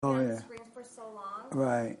Oh, on yeah. the screens for so long.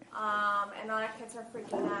 Right. And a lot of kids are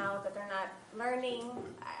freaking out that they're not learning.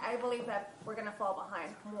 I believe that we're going to fall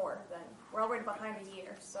behind more than we're already behind a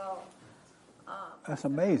year. So That's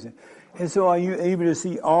amazing. And so are you able to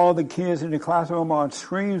see all the kids in the classroom on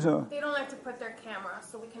screens? Or? they don't like to put their camera,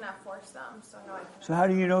 so we cannot force them. So no, I cannot. So how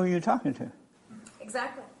do you know who you're talking to?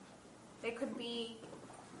 Exactly. They could be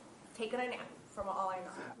taking a nap, from all I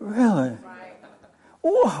know. Really? Right.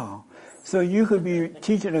 Wow. So you could be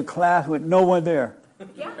teaching a class with no one there.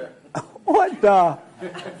 Yeah. What the?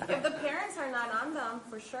 If the parents are not on them,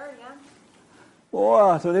 for sure, yeah.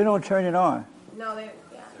 Wow, so they don't turn it on. No, they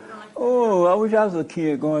don't like Oh, I wish I was a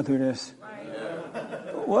kid going through this. Right.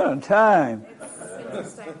 What a time. It's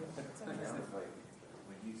interesting.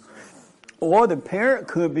 Or the parent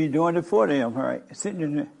could be doing it for them, right?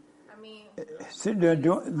 Sitting there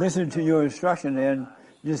listening to your instruction and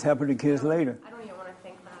just helping the kids later. I don't even want to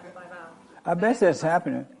think that, but I bet that's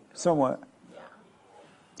happening somewhat. yeah.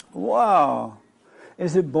 Wow.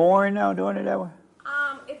 Is it boring now doing it that way?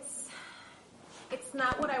 It's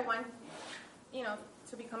not what I want, to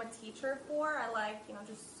become a teacher for. I like,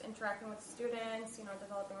 just interacting with students,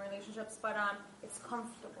 developing relationships, but it's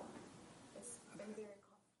comfortable. It's been very comfortable.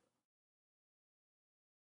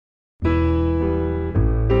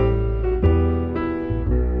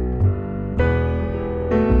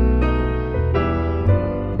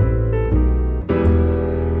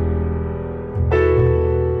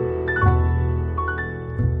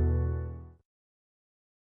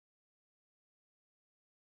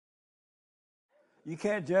 You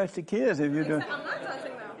can't judge the kids if you're doing. I'm not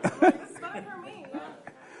judging them. It's fun for me.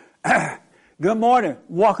 Yeah. Good morning.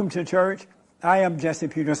 Welcome to church. I am Jesse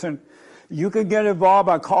Peterson. You can get involved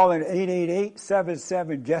by calling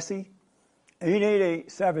 888-77-JESSE,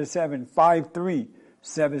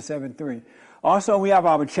 888-77-53773. Also, we have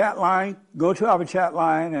our chat line. Go to our chat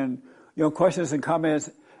line and your questions and comments,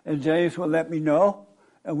 and James will let me know,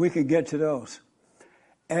 and we can get to those.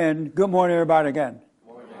 And good morning, everybody, again.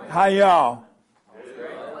 Good morning. How y'all?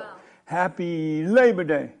 Happy Labor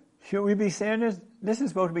Day. Should we be saying this? This is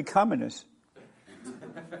supposed to be communist.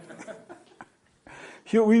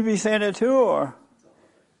 Should we be saying it too, or?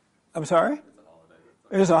 I'm sorry?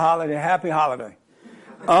 It's a holiday. Happy holiday.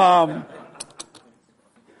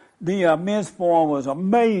 The men's forum was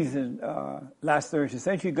amazing last Thursday.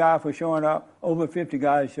 Thank you, God, for showing up. Over 50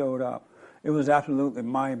 guys showed up. It was absolutely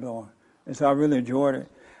mind-blowing. And so I really enjoyed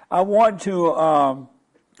it. I want to,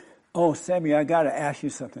 Sammy, I got to ask you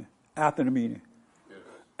something after the meeting.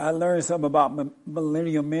 I learned something about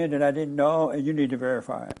millennial men that I didn't know, and you need to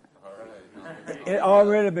verify it. All right. It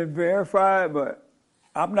already been verified, but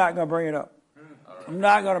I'm not going to bring it up. Right. I'm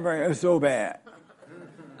not going to bring it. It's so bad.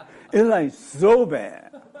 It's like so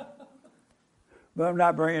bad. But I'm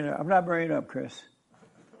not bringing it up. I'm not bringing it up, Chris.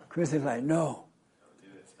 Chris is like, no.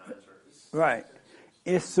 Right.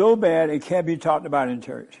 It's so bad it can't be talked about in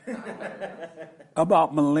church.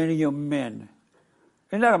 About millennial men.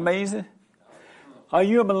 Isn't that amazing? Are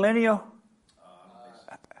you a millennial?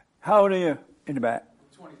 How old are you in the back?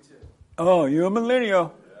 22. Oh, you're a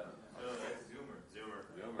millennial. Yeah.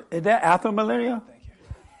 Zoomer. Is that after millennial? Thank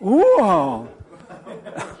you. Whoa.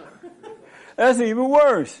 That's even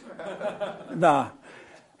worse. Nah.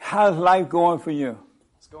 How's life going for you?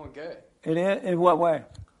 It's going good. It is? In what way?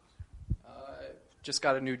 Just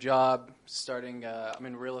got a new job starting. I'm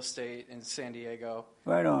in real estate in San Diego.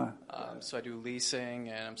 Right on. So I do leasing,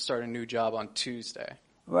 and I'm starting a new job on Tuesday.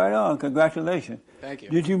 Right on. Congratulations. Thank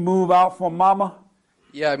you. Did you move out from mama?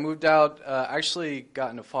 Yeah, I moved out. Actually,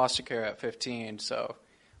 got into foster care at 15. So,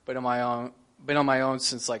 been on my own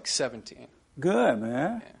since like 17. Good,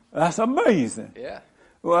 man. Yeah. That's amazing. Yeah.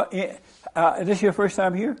 Well, is this your first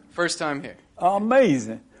time here? First time here.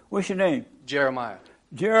 Amazing. What's your name? Jeremiah.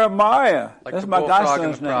 Jeremiah. Like That's the my bullfrog and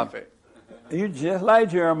godson's the name. prophet. You just like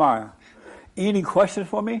Jeremiah. Any questions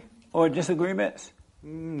for me or disagreements?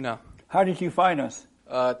 No. How did you find us?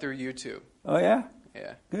 Through YouTube. Oh, yeah?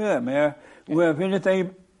 Yeah. Good, man. Well, if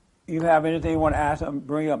you have anything you want to ask,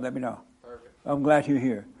 bring it up, let me know. Perfect. I'm glad you're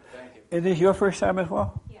here. Thank you. Is this your first time as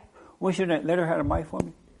well? Yeah. What's your name? Let her have a mic for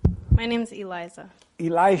me. My name's Eliza.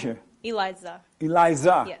 Elijah. Eliza.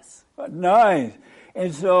 Eliza. Yes. Nice.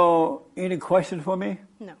 And so, any questions for me?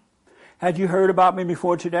 No. Had you heard about me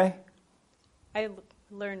before today? I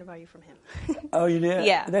learned about you from him. Oh, you did?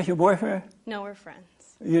 Yeah. That's your boyfriend? No, we're friends.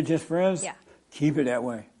 You're just friends? Yeah. Keep it that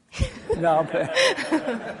way. No, I'm playing.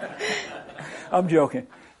 I'm joking.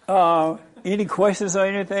 Any questions or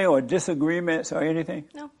anything, or disagreements or anything?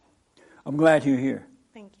 No. I'm glad you're here.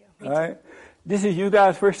 Thank you. All right. This is you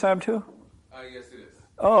guys' first time too? Yes, it is.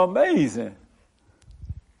 Oh, amazing.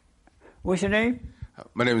 What's your name?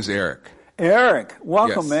 My name is Eric. Eric,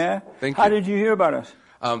 welcome, Yes. man. Thank How you. did you hear about us?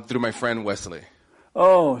 Through my friend Wesley.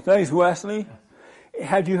 Oh, thanks, Wesley.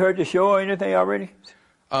 Had you heard the show or anything already?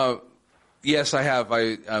 Yes, I have.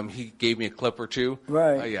 He gave me a clip or two.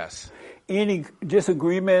 Right. Yes. Any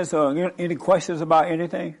disagreements or any questions about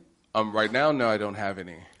anything? Right now, no, I don't have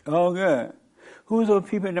any. Oh, good. Who's those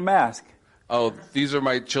people in the mask? Oh, these are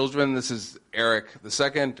my children. This is Eric the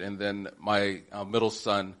second, and then my middle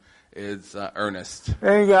son is Ernest.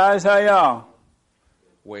 Hey, guys, how y'all?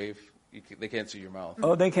 Wave. They can't see your mouth.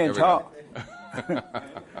 Oh, they can't There we go.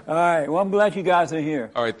 talk. All right. Well, I'm glad you guys are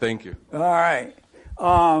here. All right, thank you. All right.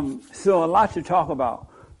 So a lot to talk about.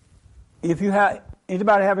 If you have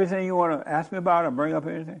anybody have anything you want to ask me about or bring up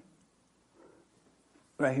anything?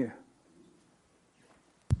 Right here.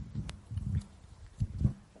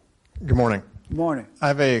 Good morning. Morning. I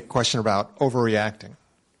have a question about overreacting.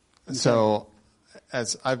 So,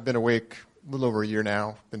 as I've been awake a little over a year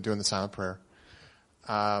now, been doing the silent prayer,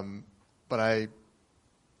 but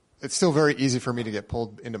it's still very easy for me to get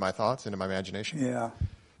pulled into my thoughts, into my imagination. Yeah.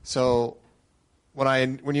 So,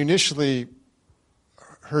 when you initially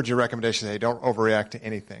heard your recommendation, hey, don't overreact to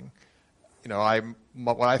anything.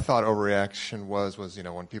 What I thought overreaction was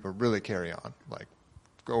when people really carry on, like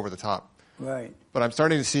go over the top. Right. But I'm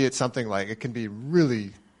starting to see it something like it can be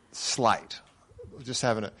really slight. Just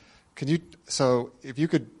having so if you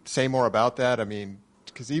could say more about that, I mean,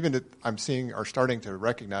 because even I'm seeing or starting to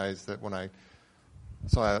recognize that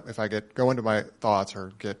if I go into my thoughts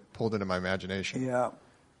or get pulled into my imagination, Yeah.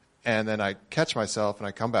 and then I catch myself and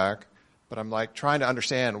I come back, but I'm like trying to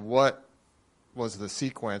understand what was the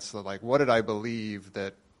sequence, like what did I believe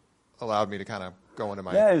that allowed me to kind of go into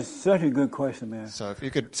my. That is such a good question, man. So if you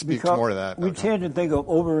could speak Because more to that. We tend to think of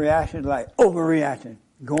overreaction like overreacting,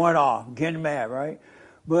 going off, getting mad, right?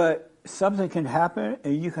 But something can happen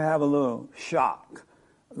and you can have a little shock,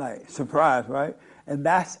 like surprise, right? And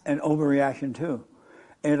that's an overreaction too.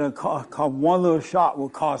 And it'll cause one little shock will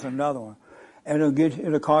cause another one. And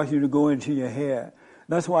it'll cause you to go into your head.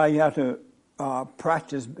 That's why you have to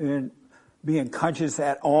practice being conscious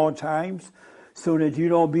at all times so that you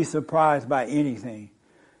don't be surprised by anything.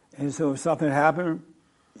 And so if something happens,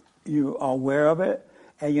 you are aware of it,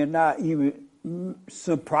 and you're not even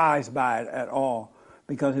surprised by it at all.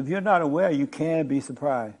 Because if you're not aware, you can be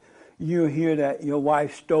surprised. You hear that your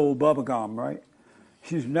wife stole bubble gum, right?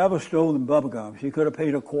 She's never stolen bubble gum. She could have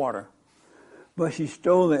paid a quarter. But she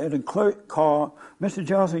stole it, and the clerk called, Mr.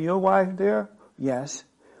 Johnson, your wife there? Yes.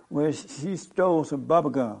 Well, she stole some bubble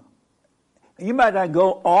gum. You might not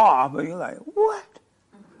go off, but you're like, what?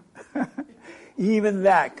 Even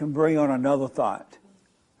that can bring on another thought.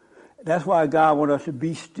 That's why God wants us to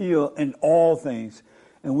be still in all things.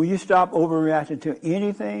 And when you stop overreacting to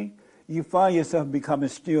anything, you find yourself becoming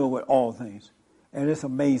still with all things. And it's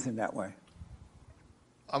amazing that way.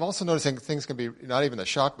 I'm also noticing things can be not even a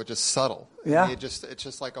shock, but just subtle. Yeah. It's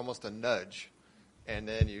just like almost a nudge, and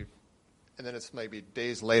then it's maybe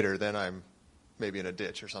days later. Then I'm maybe in a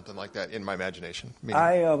ditch or something like that in my imagination.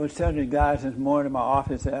 I was telling the guys this morning in my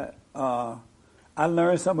office that I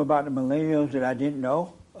learned something about the millennials that I didn't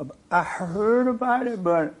know. I heard about it,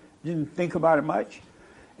 but didn't think about it much.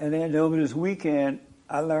 And then over this weekend,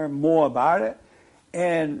 I learned more about it,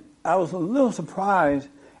 and I was a little surprised.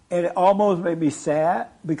 And it almost made me sad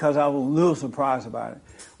because I was a little surprised about it.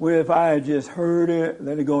 Where if I had just heard it,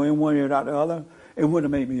 let it go in one ear and out the other, it would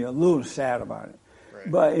have made me a little sad about it.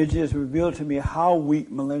 Right. But it just revealed to me how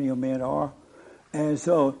weak millennial men are. And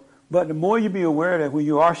so, but the more you be aware that when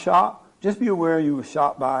you are shocked, just be aware you were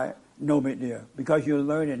shocked by it, no big deal, because you're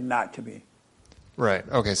learning not to be. Right.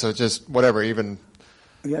 Okay. So just whatever, even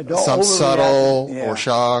don't some subtle Yeah. or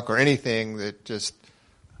shock or anything that just,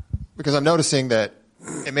 because I'm noticing that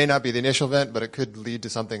it may not be the initial event, but it could lead to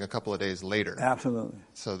something a couple of days later. Absolutely.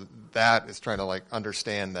 So that is trying to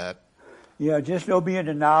understand that. Yeah, just don't be in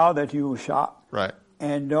denial that you were shocked. Right.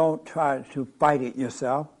 And don't try to fight it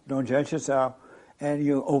yourself. Don't judge yourself, and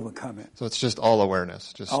you'll overcome it. So it's just all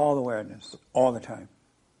awareness. Just all awareness, all the time.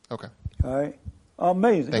 Okay. All right.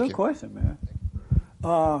 Amazing. Thank Good you. question,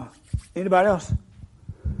 man. Anybody else?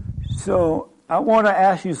 So I want to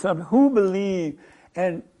ask you something. Who believe,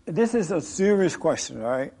 and this is a serious question, all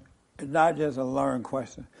right? It's not just a learned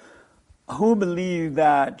question. Who believe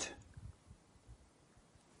that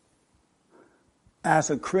as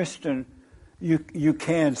a Christian, you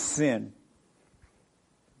can sin?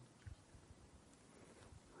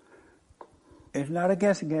 It's not a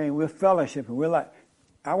guessing game. We're fellowshipping. We're like,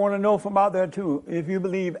 I want to know from out there too, if you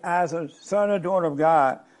believe as a son or daughter of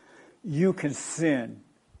God, you can sin.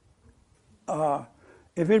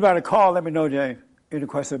 If anybody call, let me know, James. Any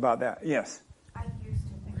question about that? Yes. I used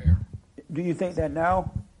Do you think that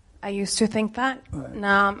now? I used to think that. Right.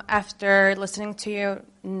 Now, after listening to you,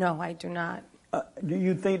 no, I do not. Do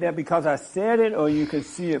you think that because I said it, or you can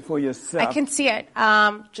see it for yourself? I can see it.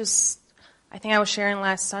 I think I was sharing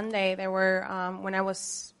last Sunday. There were when I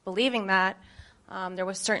was believing that there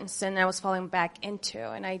was certain sin I was falling back into,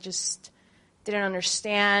 and I just didn't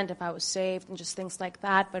understand if I was saved and just things like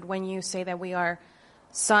that. But when you say that we are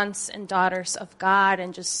sons and daughters of God,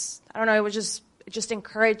 and just I don't know, it was just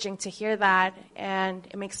encouraging to hear that, and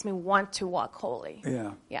it makes me want to walk holy.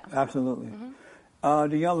 Yeah, absolutely.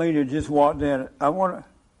 The young lady that just walked in,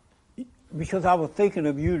 because I was thinking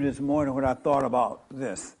of you this morning when I thought about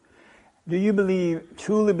this. Do you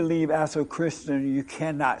truly believe as a Christian you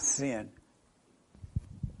cannot sin?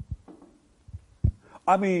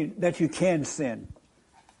 I mean, that you can sin.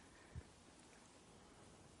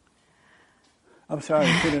 I'm sorry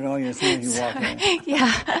to put it on you as soon as you walk in.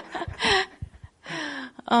 Yeah.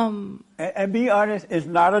 And be honest, it's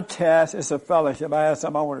not a test, it's a fellowship. I have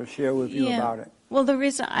something I want to share with you about it. Well, the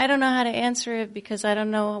reason I don't know how to answer it because I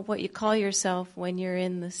don't know what you call yourself when you're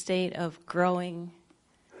in the state of growing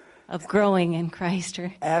in Christ.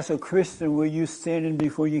 As a Christian, were you sinning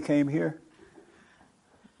before you came here?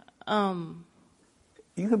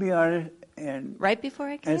 You can be honest and right before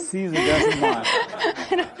I came. And Caesar doesn't mind.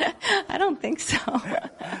 I don't think so.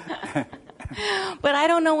 But I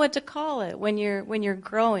don't know what to call it when you're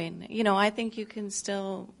growing. You know, I think you can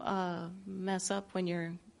still mess up when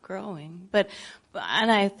you're growing.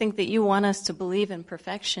 And I think that you want us to believe in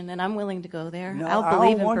perfection, and I'm willing to go there. No, I'll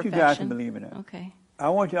believe in perfection. I don't want you guys to believe in it. Okay. I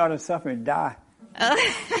want y'all to suffer and die.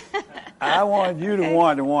 I want you to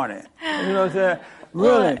want it. You know what I'm saying?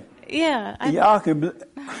 Really? Well, yeah. Y'all can.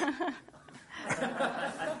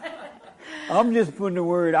 I'm just putting the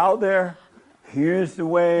word out there. Here's the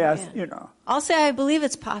way I'll say I believe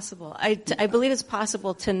it's possible. I believe it's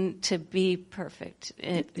possible to be perfect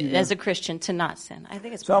as a Christian, to not sin. I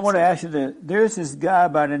think it's possible. So I want to ask you this. There's this guy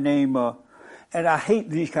by the name of, and I hate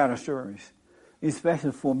these kind of stories,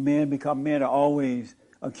 especially for men, because men are always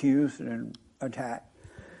accused and attacked.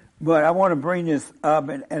 But I want to bring this up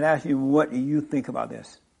and ask you, what do you think about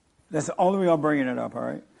this? That's the only reason I'm bringing it up, all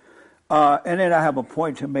right? And then I have a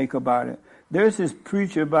point to make about it. There's this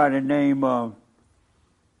preacher by the name of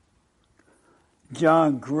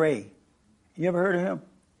John Gray. You ever heard of him?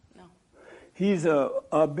 No. He's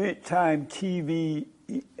a big-time TV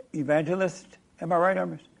evangelist. Am I right,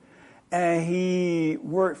 Amos? And he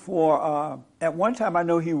worked for, at one time I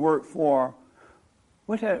know he worked for,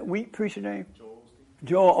 what's that weak preacher name?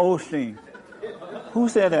 Joel Osteen. Who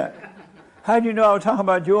said that? How did you know I was talking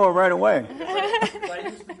about Joel right away? I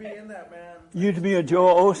used to be in that, man. You used to be a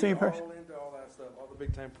Joel Osteen person? All into all that stuff, all the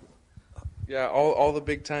big time. Yeah, all the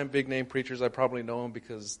big time, big name preachers. I probably know them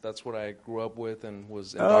because that's what I grew up with and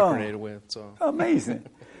was indoctrinated with. So amazing.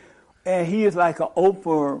 And he is like an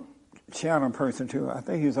Oprah channel person too. I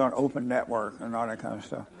think he's on Open Network and all that kind of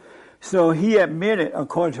stuff. So he admitted,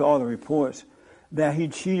 according to all the reports, that he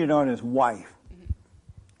cheated on his wife.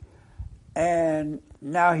 And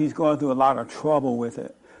now he's going through a lot of trouble with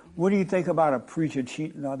it. What do you think about a preacher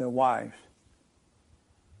cheating on their wives?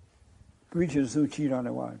 Preachers who cheat on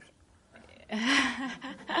their wives. I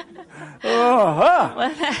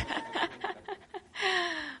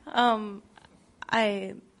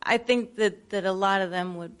think that a lot of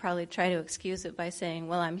them would probably try to excuse it by saying,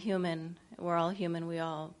 well, I'm human. We're all human. We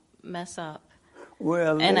all mess up.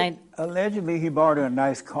 Well, allegedly he bought her a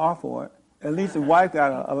nice car for it. At least the wife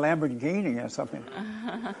got a Lamborghini or something.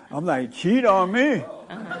 I'm like, cheat on me.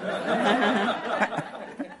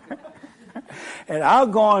 And I'll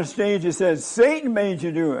go on stage and say, Satan made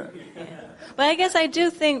you do it. Yeah. But I guess I do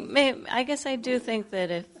think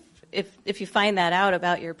that if you find that out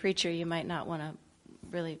about your preacher, you might not want to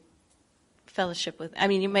really fellowship with. I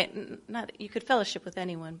mean, you might not. You could fellowship with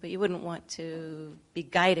anyone, but you wouldn't want to be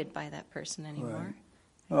guided by that person anymore.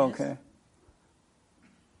 Right. Okay.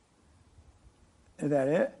 Is that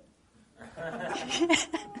it?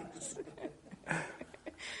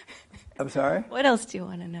 I'm sorry? What else do you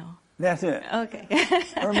want to know? That's it. Okay.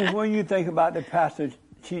 Hermes, what do you think about the pastor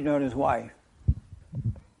cheating on his wife?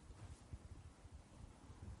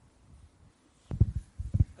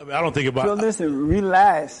 I mean, I don't think about. So listen,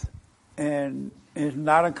 relax, and it's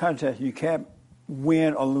not a contest. You can't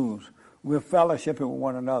win or lose. We're fellowshipping with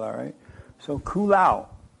one another, right? So cool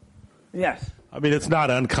out. Yes. I mean, it's not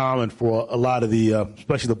uncommon for a lot of the,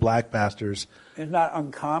 especially the black pastors. It's not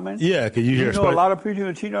uncommon? Yeah, because you hear. You know a lot of people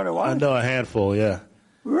who cheat on their wives? I know a handful, yeah.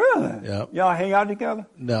 Really? Yeah. Y'all hang out together?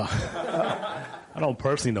 No. I don't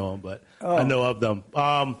personally know them, but I know of them.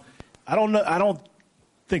 I don't know. I don't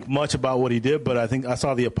think much about what he did, but I think I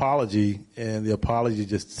saw the apology, and the apology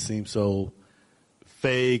just seemed so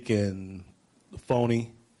fake and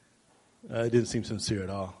phony. It didn't seem sincere at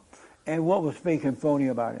all. And what was fake and phony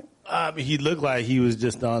about it? I mean, he looked like he was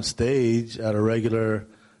just on stage at a regular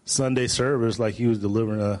Sunday service, like he was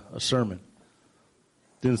delivering a sermon.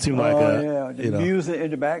 Didn't seem like the music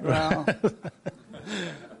in the background.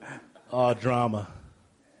 Drama.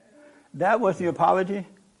 That was the apology?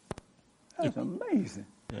 That's amazing.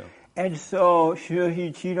 Yeah. And so, should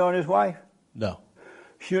he cheat on his wife? No.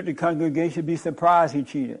 Should the congregation be surprised he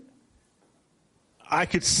cheated? I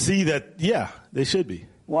could see that, yeah, they should be.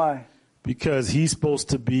 Why? Because he's supposed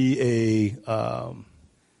to be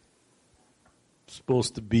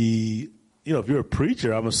if you're a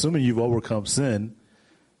preacher, I'm assuming you've overcome sin.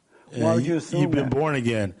 Why would you assume you've been that? born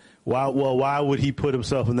again. Why would he put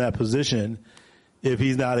himself in that position if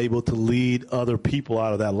he's not able to lead other people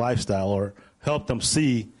out of that lifestyle or help them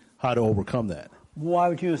see how to overcome that? Why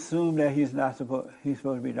would you assume that he's supposed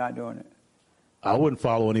to be not doing it? I wouldn't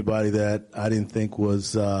follow anybody that I didn't think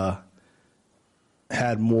was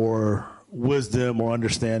had more wisdom or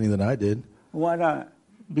understanding than I did. Why not?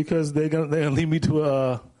 Because they're gonna lead me to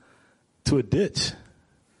a ditch.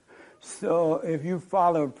 So if you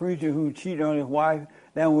follow a preacher who cheated on his wife,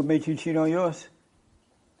 that would make you cheat on yours?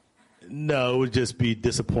 No, it would just be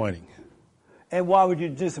disappointing. And why would you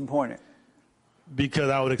be disappointed? Because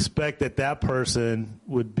I would expect that person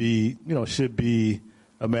would be, should be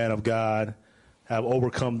a man of God, have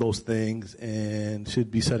overcome those things, and should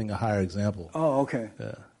be setting a higher example. Oh, okay.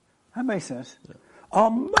 Yeah. That makes sense. Yeah.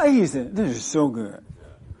 Amazing. This is so good.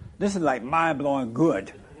 This is like mind-blowing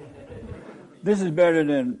good. This is better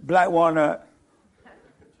than black walnut,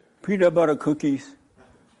 peanut butter cookies,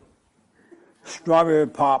 strawberry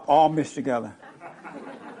pop, all mixed together.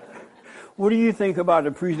 What do you think about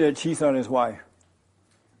the preacher that cheats on his wife?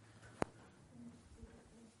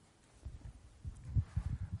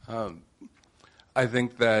 I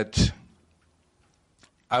think that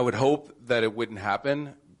I would hope that it wouldn't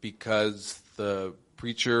happen because the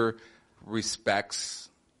preacher respects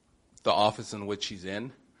the office in which he's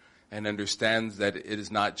in and understands that it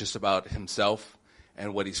is not just about himself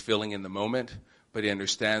and what he's feeling in the moment, but he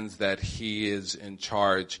understands that he is in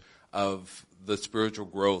charge of the spiritual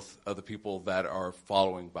growth of the people that are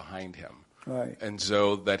following behind him. Right. And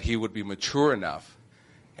so that he would be mature enough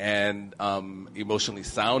and emotionally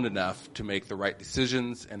sound enough to make the right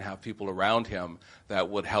decisions and have people around him that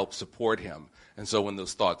would help support him. And so when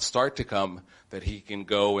those thoughts start to come, that he can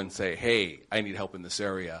go and say, hey, I need help in this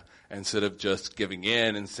area, instead of just giving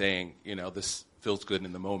in and saying, this feels good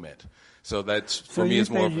in the moment. So that's, for me, it's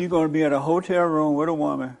more of you're going to be in a hotel room with a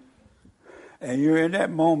woman, and you're in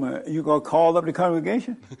that moment, you're going to call up the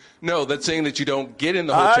congregation? No, that's saying that you don't get in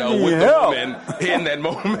the hotel with the woman in that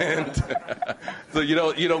moment. So you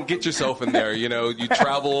don't get yourself in there. You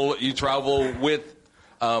travel with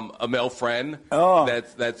a male friend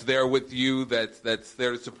that's there with you, that's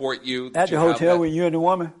there to support you. At the hotel with you and the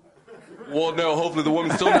woman? Well, no, hopefully the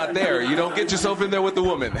woman's still not there. You don't get yourself in there with the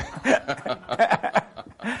woman.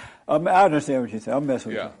 I understand what you said. I'm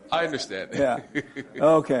messing with you. Yeah, I understand. Yeah.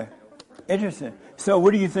 Okay. Interesting. So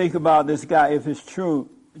what do you think about this guy, if it's true,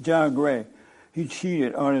 John Gray? He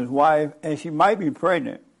cheated on his wife, and she might be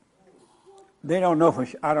pregnant. They don't know for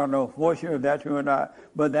sure. I don't know for sure if that's true or not,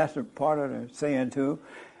 but that's a part of the saying, too.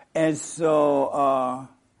 And so,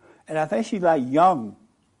 and I think she's like young,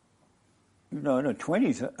 in the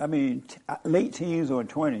 20s. I mean, late teens or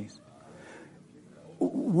 20s.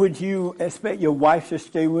 Would you expect your wife to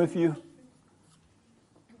stay with you?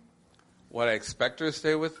 Would I expect her to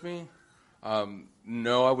stay with me?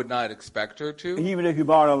 No, I would not expect her to. Even if you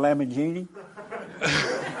bought a Lamborghini?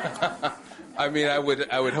 I mean, I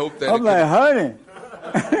would hope that. I'm like, honey.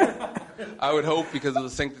 I would hope, because of the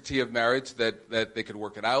sanctity of marriage, that they could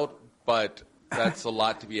work it out. But that's a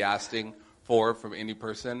lot to be asking for from any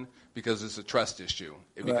person, because it's a trust issue.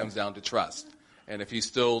 It becomes down to trust. And if he's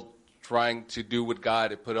still trying to do what God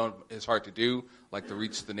had put on his heart to do, like to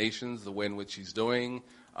reach the nations, the way in which he's doing,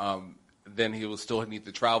 then he will still need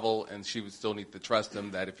to travel, and she would still need to trust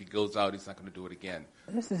him that if he goes out, he's not going to do it again.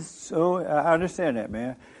 This is so, I understand that,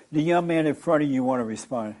 man. The young man in front of you want to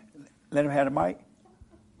respond. Let him have the mic.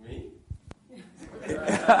 Me?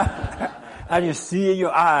 I just see in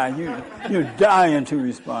your eye, you're dying to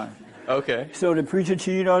respond. Okay. So the preacher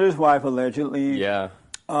cheated on his wife, allegedly. Yeah.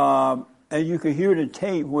 And you could hear the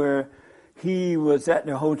tape where he was at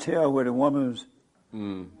the hotel where the woman was.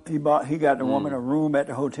 He got the woman a room at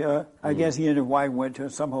the hotel. I guess he and his wife went to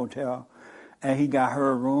some hotel, and he got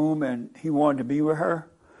her a room, and he wanted to be with her,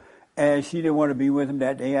 and she didn't want to be with him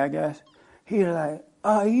that day, I guess. He was like,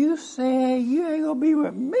 are you saying you ain't going to be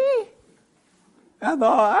with me after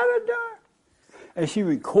all I done done? And she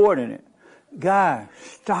recording it. Guys,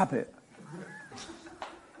 stop it.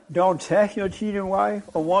 Don't text your cheating wife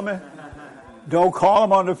or woman. Don't call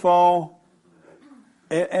them on the phone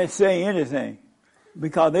and say anything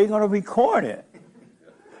because they're going to record it.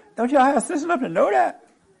 Don't y'all have sense enough to know that?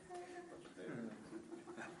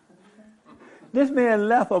 This man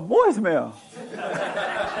left a voicemail.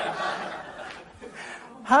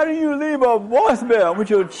 How do you leave a voicemail with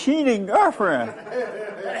your cheating girlfriend?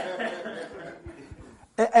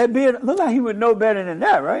 And look like he would know better than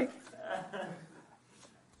that, right?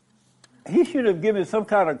 He should have given some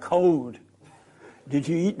kind of code. Did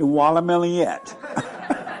you eat the watermelon yet?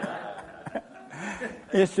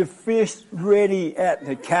 Is the fish ready at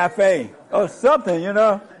the cafe? Or something, you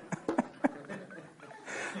know?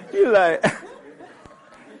 You're like,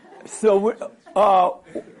 so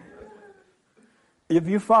if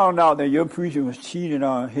you found out that your preacher was cheating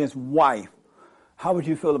on his wife, how would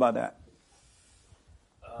you feel about that?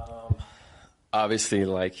 Obviously,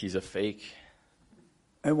 like, he's a fake.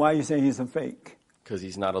 And why you say he's a fake? Because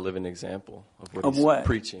he's not a living example of what he's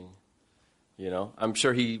preaching. You know, I'm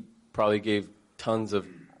sure he probably gave tons of,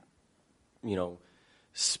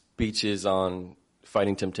 speeches on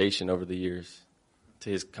fighting temptation over the years to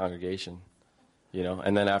his congregation.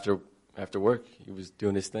 And then after work, he was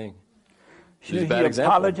doing his thing. Should he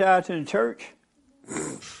apologize to the church?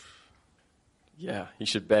 Yeah, he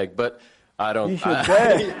should beg, but I don't. He should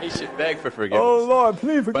beg. He should beg for forgiveness. Oh Lord,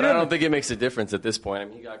 please forgive me. But I don't think it makes a difference at this point. I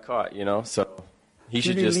mean, he got caught, so he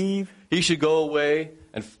should just leave? He should go away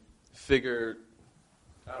and figure.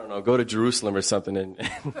 I don't know, go to Jerusalem or something and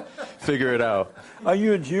figure it out. Are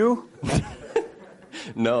you a Jew?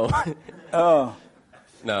 No. Oh.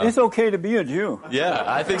 No. It's okay to be a Jew. Yeah,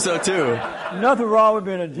 I think so too. Nothing wrong with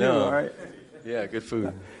being a Jew, No. right? Yeah, good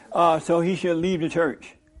food. So he should leave the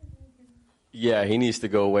church. Yeah, he needs to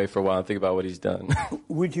go away for a while and think about what he's done.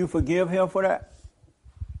 Would you forgive him for that?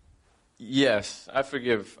 Yes, I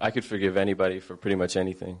could forgive anybody for pretty much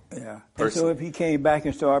anything. Yeah. And so if he came back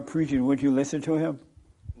and started preaching, would you listen to him?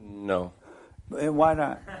 No. And why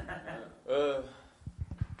not?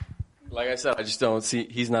 Like I said, I just don't see,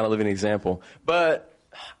 he's not a living example. But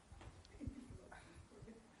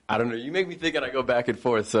I don't know. You make me think and I go back and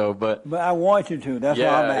forth. But I want you to. That's why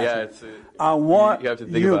I'm asking. Yeah, I want you have to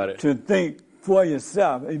think about it. to think for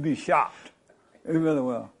yourself. You'd be shocked. You really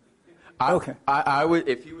will. Okay. I would,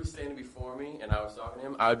 if he was standing before me and I was talking to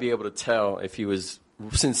him, I would be able to tell if he was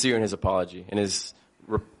sincere in his apology and his,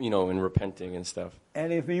 in repenting and stuff.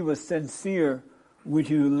 And if he was sincere, would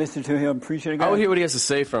you listen to him preaching again? I would hear what he has to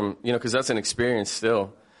say from, because that's an experience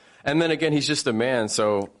still. And then again, he's just a man,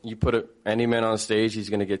 so you put any man on stage, he's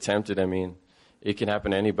going to get tempted. I mean, it can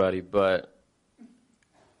happen to anybody, but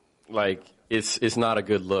it's not a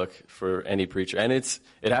good look for any preacher, and it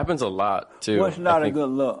happens a lot too. What's not a good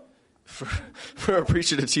look? For a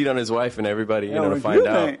preacher to cheat on his wife and everybody, to find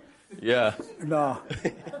out. Think? Yeah. No,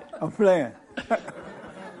 I'm playing.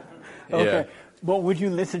 Okay, yeah. But would you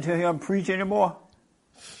listen to him preach anymore?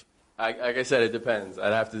 Like I said, it depends.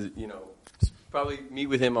 I'd have to, probably meet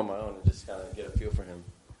with him on my own and just kind of get a feel for him.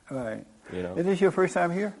 All right. Is this your first time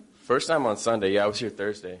here? First time on Sunday. Yeah, I was here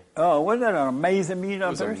Thursday. Oh, wasn't that an amazing meeting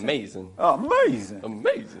on Thursday? It was amazing. Oh, amazing.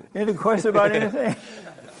 Amazing. Any question about anything?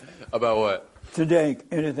 About what? Today,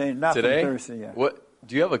 anything. Not Today? from Thursday, yeah. What?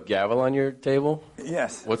 Do you have a gavel on your table?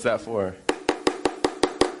 Yes. What's that for?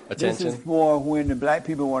 Attention? This is for when the black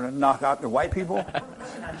people want to knock out the white people.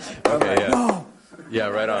 Okay, yeah. No. Yeah,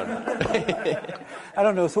 right on. I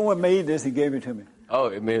don't know. Someone made this and gave it to me. Oh,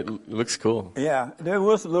 it looks cool. Yeah. There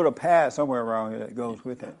was a little pad somewhere around here that goes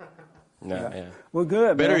with it. Yeah. Well,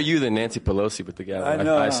 good, Better man. you than Nancy Pelosi with the gavel, I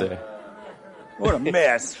know. I say. What a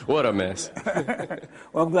mess. What a mess.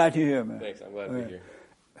 Well, I'm glad you're here, man. Thanks. I'm glad to be here.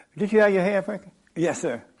 Did you have your hand, Frankie? Yes,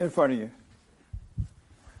 sir. In front of you.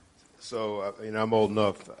 So, I'm old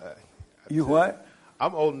enough. You what?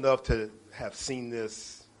 I'm old enough to have seen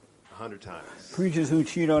this 100 times. Preachers who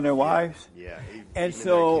cheat on their wives? Yeah. And even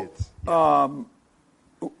so, their kids. Yeah.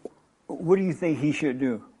 What do you think he should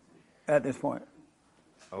do at this point?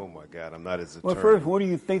 Oh, my God. I'm not his attorney. Well, first, what do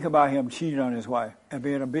you think about him cheating on his wife and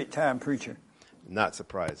being a big-time preacher? Not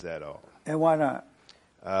surprised at all. And why not?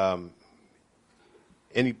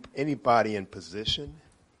 Anybody in position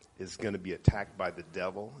is going to be attacked by the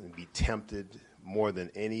devil and be tempted more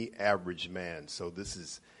than any average man. So this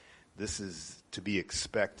is to be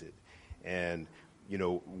expected. And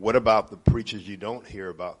what about the preachers you don't hear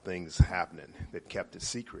about things happening that kept it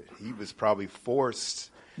secret? He was probably forced.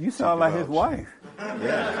 You sound like his wife.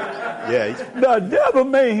 Yeah. The devil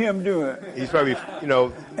made him do it. He's probably, And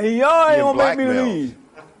y'all ain't gonna make me leave.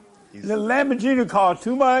 The Lamborghini cost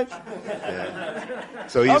too much. Yeah.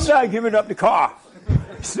 So I'm not giving up the car.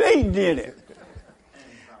 Satan did it.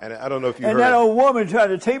 And I don't know if you and heard. that old woman tried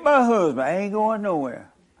to take my husband. I ain't going nowhere.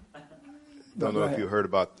 Don't know if you heard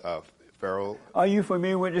about Farrell. Are you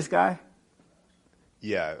familiar with this guy?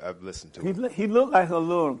 Yeah, I've listened to him. He looked like a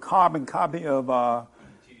little carbon copy of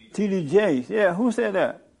T.D. Jakes. Yeah, who said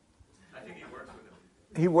that? I think he works with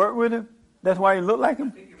him. He worked with him? That's why he looked like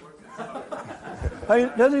him?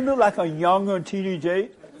 Does he look like a younger T.D.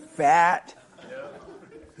 Jakes? Fat?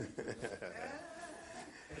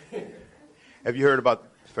 Have you heard about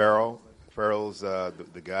Farrell? Farrell's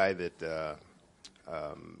the guy that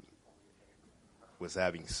was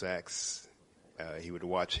having sex.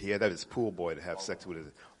 He had his pool boy to have sex with his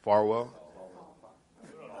Farwell.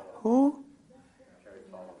 Who?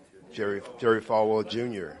 Jerry Falwell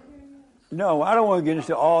Jr. No, I don't want to get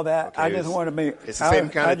into all that. Okay, I just want to make. It's the same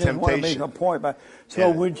kind of temptation. I just want to make a point.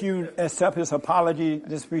 Would you accept his apology,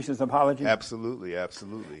 this preacher's apology? Absolutely.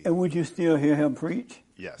 And would you still hear him preach?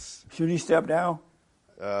 Yes. Should he step down?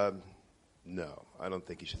 No, I don't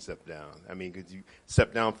think he should step down. I mean, could you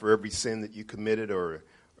step down for every sin that you committed or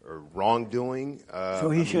wrongdoing? So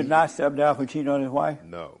he should not step down for cheating on his wife?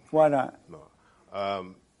 No. Why not?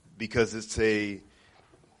 No. Because this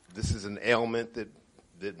is an ailment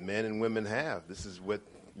that men and women have. This is what,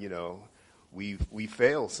 we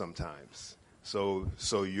fail sometimes. So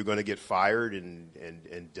you're going to get fired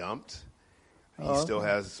and dumped. He still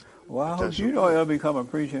has Well, I hope potential. you don't ever become a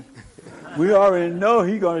preacher. We already know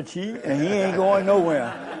he's going to cheat, and he ain't going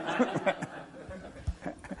nowhere.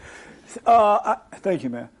 Thank you,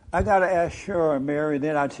 man. I got to ask Cheryl and Mary,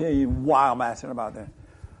 then I'll tell you why I'm asking about that.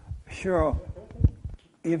 Cheryl,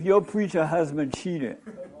 if your preacher husband cheated,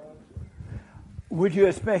 would you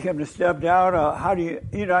expect him to step down, or how do you,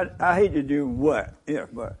 I hate to do what,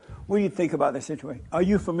 but what do you think about this situation? Are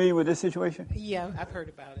you familiar with this situation? Yeah, I've heard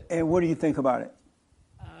about it. And what do you think about it?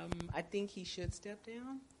 I think he should step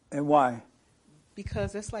down. And why?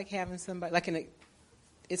 Because that's like having somebody,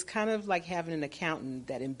 it's kind of like having an accountant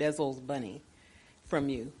that embezzles money from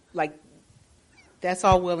you. Like, that's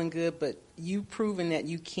all well and good, but you've proven that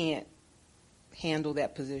you can't handle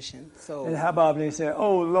that position. So. And how about if they say,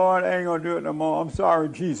 "Oh Lord, I ain't gonna do it no more. I'm sorry,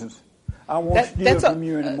 Jesus. I won't steal from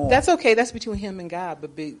you anymore." That's okay. That's between him and God.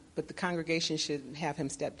 But the congregation should have him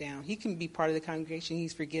step down. He can be part of the congregation.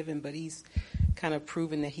 He's forgiven, but he's kind of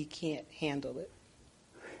proven that he can't handle it.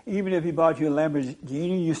 Even if he bought you a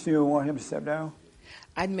Lamborghini, you still want him to step down?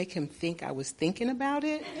 I'd make him think I was thinking about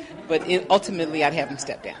it, but ultimately I'd have him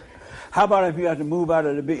step down. How about if you had to move out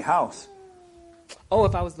of the big house? Oh,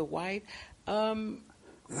 if I was the wife?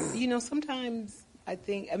 Sometimes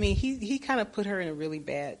he kind of put her in a really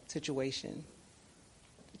bad situation,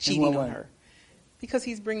 cheating on her, because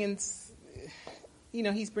he's bringing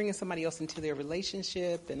somebody else into their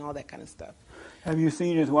relationship and all that kind of stuff. Have you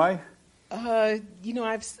seen his wife? He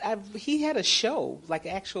had a show, a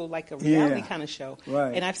reality kind of show,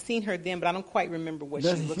 right. And I've seen her then, but I don't quite remember what she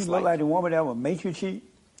looks like. Does she look like the woman that would make you cheat?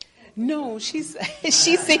 No, she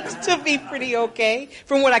seems to be pretty okay,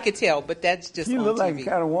 from what I could tell, but that's just She on look TV. like the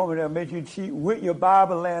kind of woman that make you cheat with your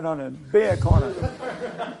Bible laying on a bed corner.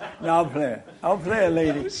 No, I'm playing,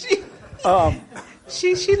 lady. She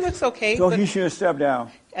looks okay. So but he should step down.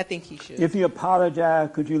 I think he should. If he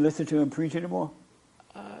apologized, could you listen to him preach anymore?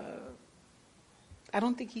 I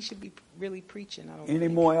don't think he should be really preaching.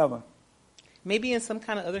 Anymore ever? Maybe in some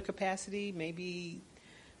kind of other capacity, maybe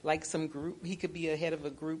like some group. He could be a head of a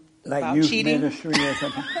group like about youth cheating. Ministry or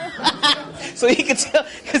something. So he could tell,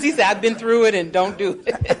 because he said, I've been through it and don't do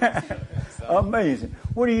it. Amazing.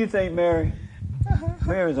 What do you think, Mary?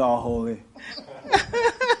 Mary's all holy.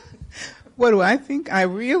 What do I think? I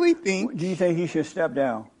really think... Do you think he should step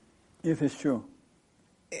down, if it's true?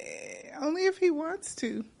 Only if he wants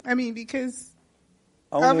to. Because...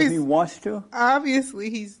 Only if he wants to? Obviously,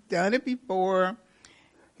 he's done it before.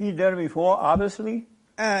 He's done it before, obviously?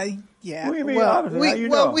 Yeah. What do you mean, obviously? How you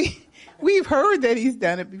know? We've heard that he's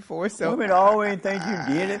done it before. So women always think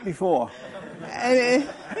you did it before. And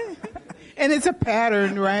it's a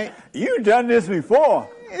pattern, right? You've done this before.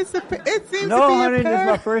 It seems to be no, a honey, pattern. this is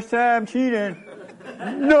my first time cheating.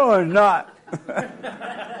 No, it's not.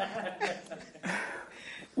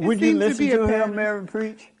 Would you listen to him, Mary,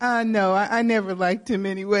 preach? No, I never liked him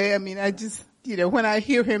anyway. I just, when I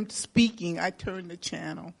hear him speaking, I turn the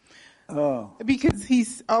channel. Oh. Because he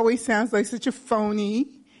always sounds like such a phony.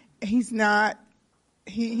 He's not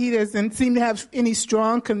He doesn't seem to have any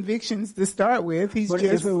strong convictions to start with. He's But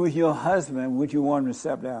just. if it was your husband, would you want him to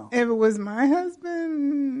step down? If it was my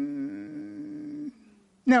husband,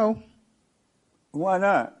 no. Why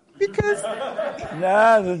not? Because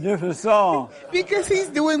That's a different song. because he's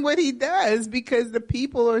doing what he does. Because the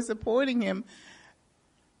people are supporting him.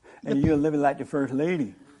 And you're living like the first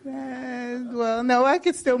lady. Well, no, I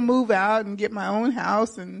could still move out and get my own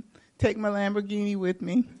house and take my Lamborghini with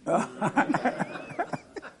me.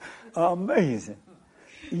 Amazing.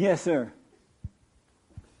 Yes, sir.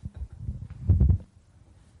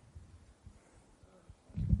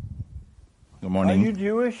 Good morning. Are you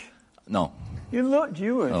Jewish? No. You look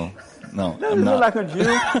Jewish. No, Doesn't I'm look not. like a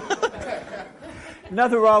Jew.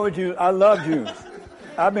 Nothing wrong with Jews. I love Jews.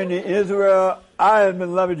 I've been in Israel. I have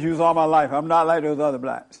been loving Jews all my life. I'm not like those other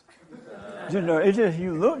blacks. You know, it's just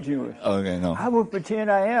you look Jewish. Okay, no. I would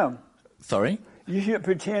pretend I am. Sorry? You should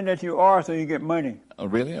pretend that you are so you get money. Oh,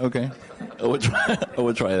 really? Okay. I will try, I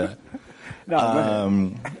will try that. No, go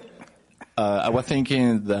ahead. I was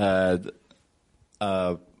thinking that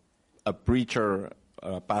a preacher,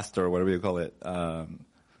 a pastor, whatever you call it,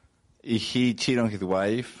 if he cheat on his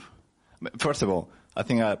wife, first of all, I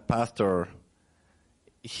think a pastor,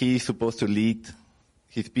 he's supposed to lead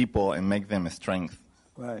his people and make them a strength.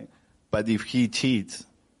 Right. But if he cheats,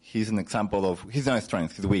 he's an example of, he's not a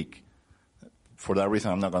strength, he's weak. For that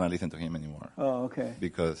reason, I'm not going to listen to him anymore. Oh, okay.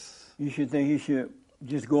 Because You should think he should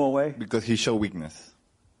just go away. because he showed weakness.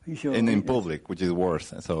 He showed And in weakness. public, which is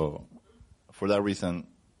worse. So for that reason,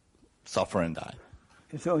 suffer and die.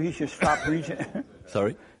 So he should stop preaching.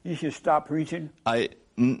 Sorry? He should stop preaching.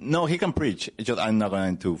 No, he can preach. It's just I'm not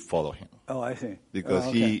going to follow him. Oh, I see. Because Oh,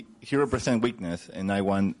 okay. he represents weakness, and I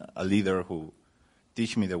want a leader who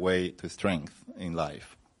teach me the way to strength in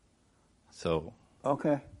life. So,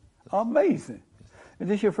 Okay. Amazing. Is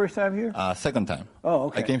this your first time here? second time. Oh,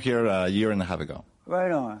 okay. I came here a year and a half ago.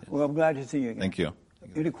 Right on. Well, I'm glad to see you again. Thank you.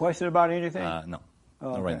 Any question about anything? No,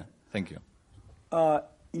 Oh, not right okay. now. Thank you.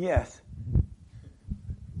 Yes.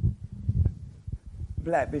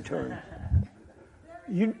 Black Victoria.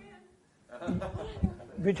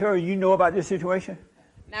 Victoria, you know about this situation?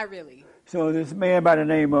 Not really. So this man by the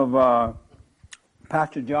name of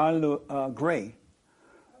Pastor John Gray,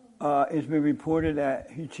 it's been reported that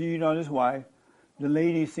he cheated on his wife. The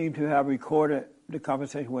lady seemed to have recorded the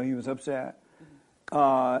conversation where he was upset.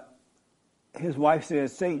 His wife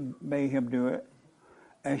said Satan made him do it,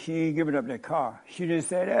 and she ain't giving up that car. She didn't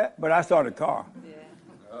say that, but I saw the car.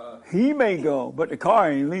 He may go, but the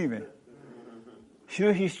car ain't leaving.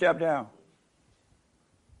 Should he step down?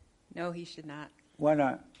 No, he should not. Why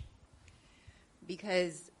not?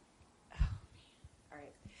 Because, all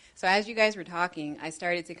right. So as you guys were talking, I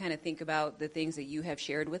started to kind of think about the things that you have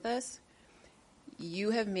shared with us.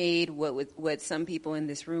 You have made what some people in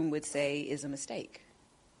this room would say is a mistake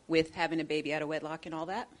with having a baby out of wedlock and all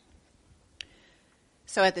that.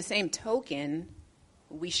 So at the same token,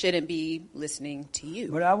 we shouldn't be listening to you.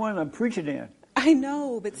 But I wasn't a preacher then. I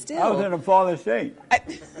know, but still. I was in a fallen state.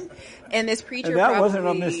 And this preacher And that probably, wasn't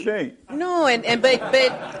a mistake. No,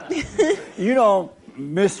 but You don't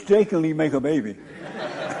mistakenly make a baby.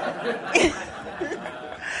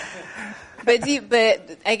 But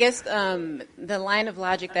I guess the line of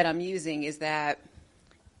logic that I'm using is that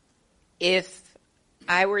if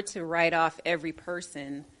I were to write off every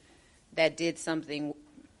person that did something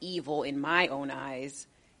evil in my own eyes,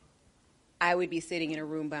 I would be sitting in a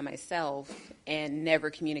room by myself and never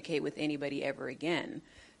communicate with anybody ever again.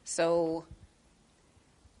 So,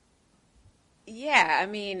 yeah, I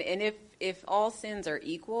mean, and if all sins are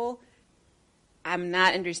equal, I'm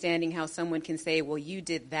not understanding how someone can say, well, you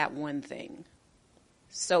did that one thing,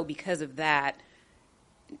 so because of that,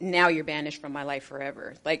 now you're banished from my life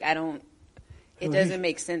forever. Like, it doesn't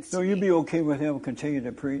make sense to So me. you'd be okay with him continuing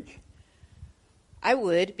to preach? I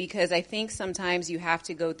would, because I think sometimes you have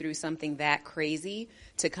to go through something that crazy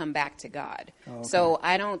to come back to God. Oh, okay. So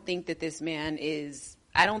I don't think that this man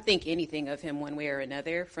I don't think anything of him one way or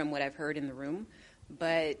another from what I've heard in the room.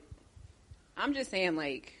 But I'm just saying,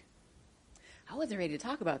 like, I wasn't ready to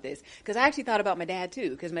talk about this because I actually thought about my dad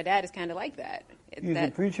too, because my dad is kind of like that. He's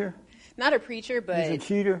a preacher? Not a preacher, but He's a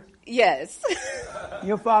cheater? Yes.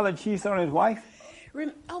 Your father cheats on his wife?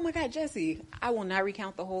 Oh my God, Jesse, I will not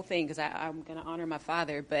recount the whole thing because I'm going to honor my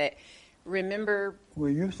father, but remember. Well,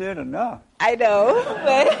 you said enough. I know,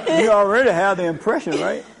 but. You already have the impression,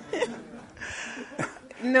 right?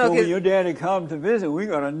 No, so when your daddy comes to visit, we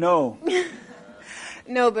got to know.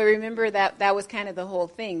 No, but remember that was kind of the whole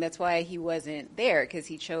thing. That's why he wasn't there, because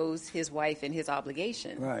he chose his wife and his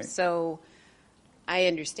obligation. Right. So I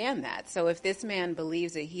understand that. So if this man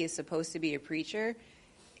believes that he is supposed to be a preacher,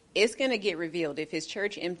 it's going to get revealed. If his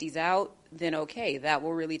church empties out, then okay, that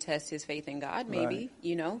will really test his faith in God, maybe,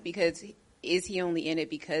 because is he only in it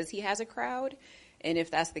because he has a crowd? And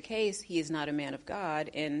if that's the case, he is not a man of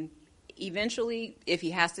God. And eventually, if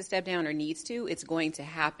he has to step down or needs to, it's going to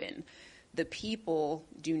happen. The people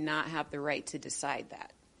do not have the right to decide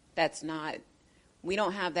that. We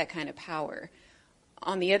don't have that kind of power.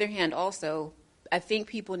 On the other hand, also, I think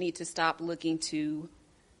people need to stop looking to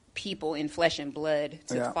people in flesh and blood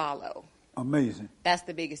to follow. Amazing. That's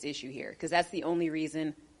the biggest issue here, because that's the only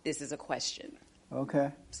reason this is a question.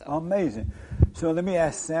 Okay. So. Amazing. So let me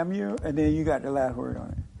ask Samuel, and then you got the last word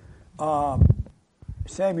on it.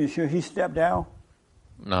 Samuel, should he step down?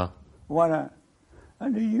 No. Why not? I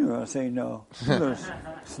knew you were going to say no. You little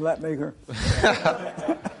slap maker.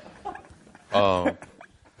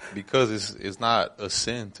 Because it's not a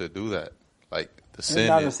sin to do that. Like the sin. It's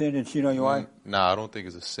not a sin to cheat on your wife? Nah, I don't think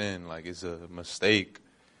it's a sin. Like it's a mistake,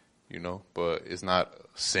 but it's not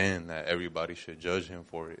a sin that everybody should judge him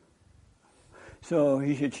for it. So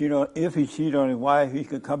he should if he cheated on his wife, he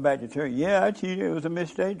could come back to church. Yeah, I cheated. It was a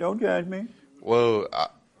mistake. Don't judge me. Well,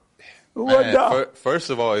 first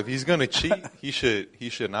of all, if he's gonna cheat, he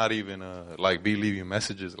should not even be leaving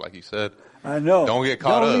messages like he said. I know. Don't get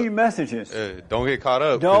caught up. Don't leave messages. Don't get caught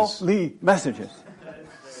up. Don't leave messages.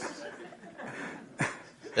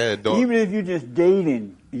 Even if you're just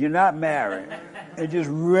dating, you're not married, it's just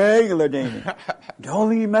regular dating. Don't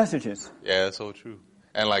leave messages. Yeah, that's so true.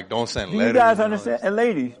 And don't send letters. Do you guys understand? And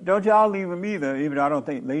ladies, don't y'all leave them either, even though I don't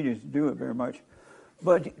think ladies do it very much.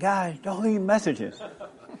 But guys, don't leave messages.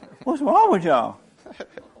 What's wrong with y'all?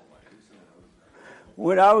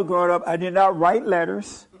 When I was growing up, I did not write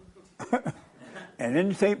letters and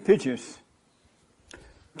didn't take pictures.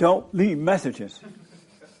 Don't leave messages.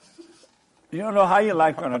 You don't know how your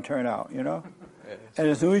life's going to turn out, And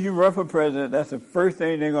as soon as you run for president, that's the first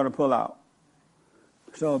thing they're going to pull out.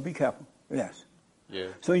 So be careful. Yes. Yeah.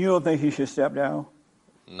 So you don't think he should step down?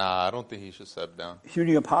 Nah, I don't think he should step down. Should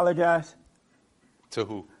he apologize? To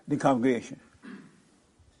who? The congregation.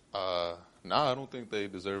 Nah, I don't think they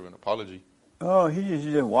deserve an apology. Oh, he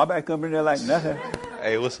just walk back up in there like nothing.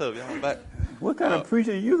 Hey, what's up? Y'all back? What kind of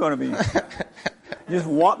preacher are you going to be? Just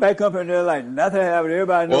walk back up in there like nothing happened.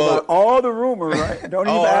 Everybody knows about all the rumors, right? Don't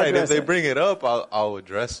even address right. If they bring it up, I'll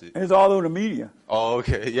address it. It's all over the media. Oh,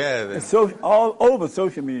 okay. Yeah. Then. It's all over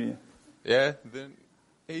social media. Yeah. Then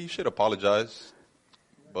he should apologize.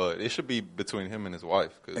 But it should be between him and his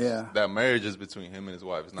wife. Because that marriage is between him and his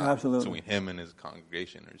wife. It's not between him and his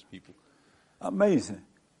congregation or his people. Amazing.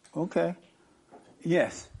 Okay.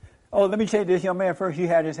 Yes. Oh, let me take this young man first. He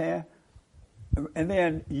had his hand. And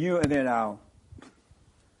then you, and then I'll.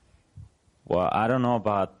 Well, I don't know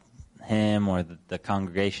about him or the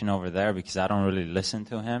congregation over there because I don't really listen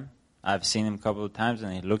to him. I've seen him a couple of times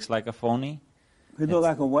and he looks like a phony. He looks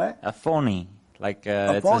like a what? A phony. Like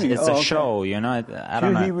a phony. It's a show, I don't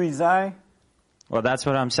know. Should he resign? Well, that's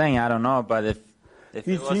what I'm saying. I don't know, but if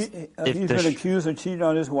he's been accused of cheating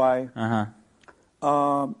on his wife.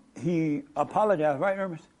 He apologized, right,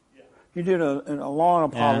 Ernest? Yeah. He did a long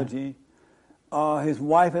apology. Yeah. His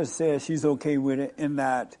wife has said she's okay with it, and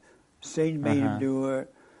that Satan made him do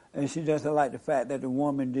it, and she doesn't like the fact that the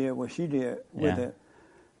woman did what she did with it.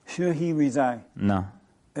 Should he resign? No.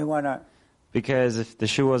 And why not? Because if the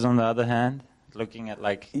shoe was on the other hand, looking at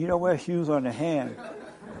You don't wear shoes on the hand.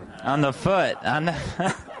 On the foot.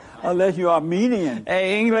 Unless you're Armenian.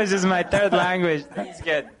 Hey, English is my third language. Things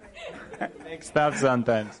get mixed up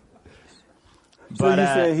sometimes. So you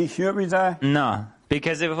say he should resign? No,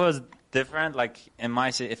 because if it was different, like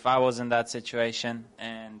if I was in that situation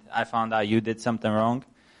and I found out you did something wrong,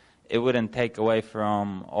 it wouldn't take away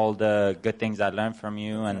from all the good things I learned from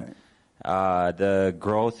you and the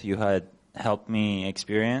growth you had helped me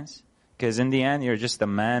experience. Because in the end, you're just a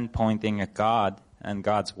man pointing at God and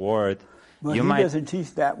God's word. But he doesn't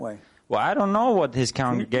teach that way. Well, I don't know what his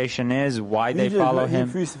congregation is, why they follow him.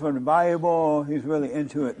 He preaches from the Bible. He's really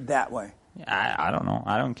into it that way. I don't know.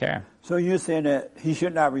 I don't care. So you're saying that he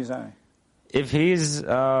should not resign? If he's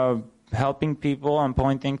helping people and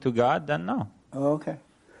pointing to God, then no. Oh, okay.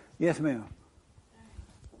 Yes, ma'am.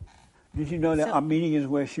 Did you know that Armenians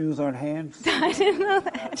wear shoes on hands? I didn't know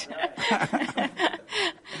that.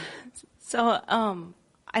 So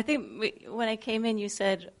I think when I came in, you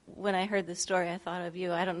said, when I heard the story, I thought of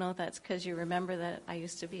you. I don't know if that's because you remember that I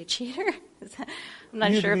used to be a cheater. I'm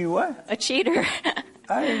not sure. You used to be what? A cheater.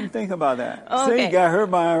 I didn't think about that. Okay. See, you got her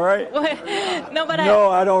mind, right? No, but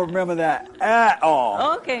I don't remember that at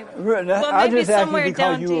all. Okay. Well, I maybe just asked you somewhere because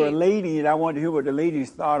down you were a deep. lady, and I wanted to hear what the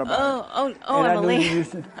ladies thought about it. Oh, And I'm a lady.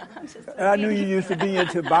 I knew you used to be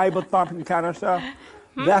into Bible thumping kind of stuff.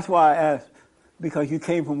 That's why I asked, because you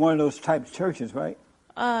came from one of those type of churches, right?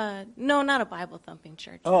 No, not a Bible thumping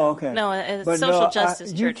church. Oh, okay. No, a But social no,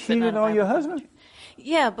 justice you church. but not cheated a on your Bible husband? thumping church.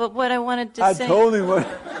 Yeah, but what I wanted to I say. told him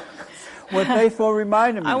what Faithful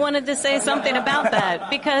reminded me. I wanted to say something about that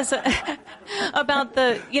because about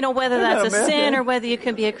the, whether that's a sin or whether you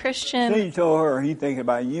can be a Christian. Then you told her he thinking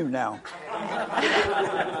about you now.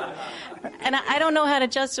 And I don't know how to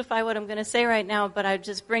justify what I'm going to say right now, but I'm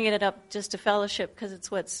just bringing it up just to fellowship because it's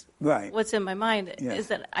what's in my mind. Yes. Is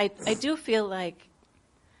that I do feel like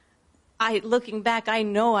looking back, I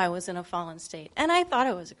know I was in a fallen state, and I thought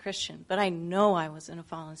I was a Christian, but I know I was in a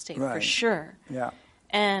fallen state for sure. Yeah.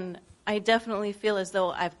 And I definitely feel as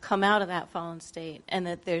though I've come out of that fallen state, and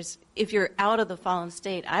that if you're out of the fallen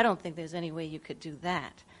state, I don't think there's any way you could do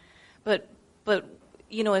that. But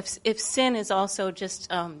if sin is also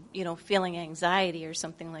just feeling anxiety or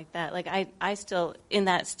something like that, like I still in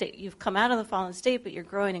that state. You've come out of the fallen state, but you're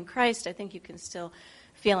growing in Christ. I think you can still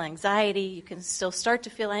feel anxiety. You can still start to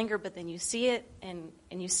feel anger, but then you see it and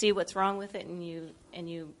you see what's wrong with it, and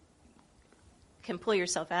you can pull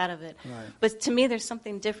yourself out of it. Right. But to me, there's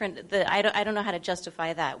something different. That I don't know how to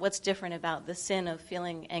justify that. What's different about the sin of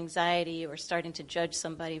feeling anxiety or starting to judge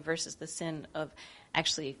somebody versus the sin of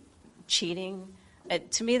actually cheating?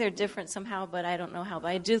 To me, they're different somehow, but I don't know how. But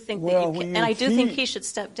I do think I do think he should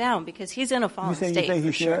step down because he's in a fallen state. You think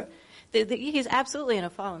he sure. should? He's absolutely in a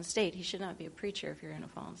fallen state. He should not be a preacher if you're in a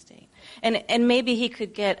fallen state. And maybe he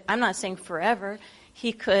could get. I'm not saying forever.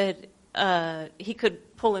 He could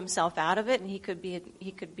pull himself out of it, and he could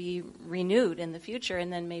be renewed in the future,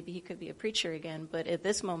 and then maybe he could be a preacher again. But at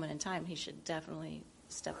this moment in time, he should definitely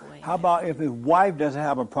step away. How about if his wife doesn't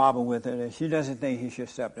have a problem with it and she doesn't think he should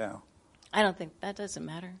step down? I don't think that doesn't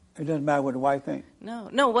matter. It doesn't matter what the wife thinks? No.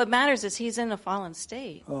 What matters is he's in a fallen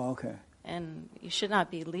state. Oh, okay. And you should not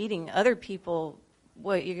be leading other people.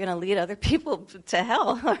 What, you're going to lead other people to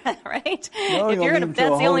hell, right? No, if you're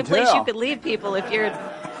that's the only place you could lead people. If you're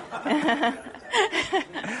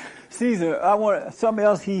Caesar, I want something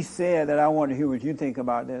else he said that I want to hear what you think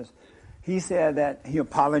about this. He said that he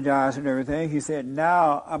apologized and everything. He said,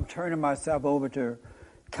 now I'm turning myself over to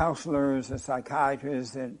counselors and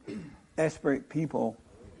psychiatrists and expert people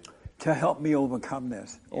to help me overcome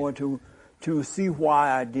this, or to see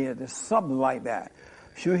why I did this, something like that.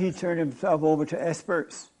 Should he turn himself over to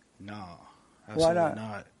experts? No, absolutely Why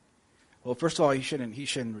not? Well, first of all, he shouldn't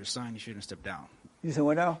resign. He shouldn't step down. You said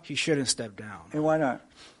what now? He shouldn't step down. And why not?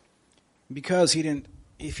 Because he didn't.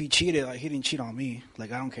 If he cheated, he didn't cheat on me. I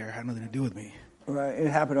don't care. It had nothing to do with me. Right. It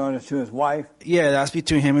happened to his wife. Yeah, that's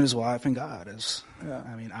between him and his wife and God. Yeah.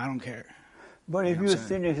 I don't care. But if you were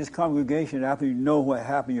sitting in his congregation after you know what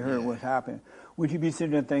happened, you heard what happened, would you be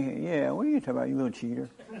sitting there thinking, yeah, what are you talking about, you little cheater?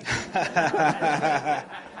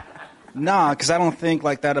 Nah, because I don't think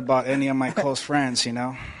like that about any of my close friends,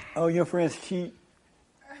 Oh, your friends cheat?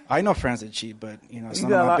 I know friends that cheat, but, it's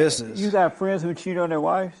none of my business. You got friends who cheat on their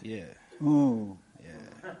wives? Yeah. Ooh. Yeah.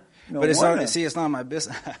 No but it's wonder. not, it's not my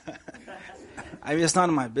business. It's not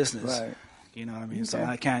my business. Right. You know what I mean? Okay. So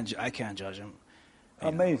I can't judge him.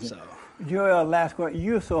 Amazing. Joel, last question.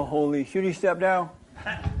 You're so holy. Should he step down?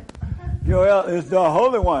 Joel is the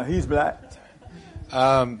holy one. He's black.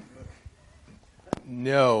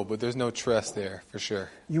 No, but there's no trust there for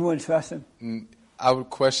sure. You wouldn't trust him? I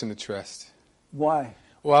would question the trust. Why?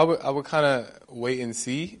 Well, I would kind of wait and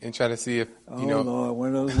see and try to see if Oh Lord,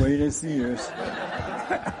 one of those wait and seers.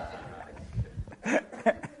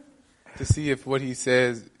 To see if what he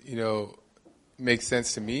says, makes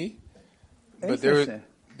sense to me. But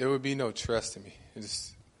there would be no trust to me.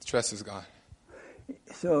 Trust is gone.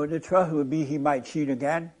 So the trust would be he might cheat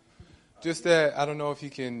again? Just that I don't know if he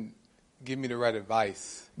can give me the right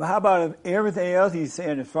advice. But how about if everything else he's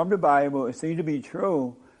saying is from the Bible, it seems to be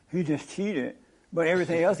true, he just cheated, but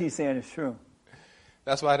everything else he's saying is true?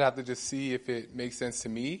 That's why I'd have to just see if it makes sense to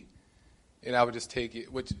me, and I would just take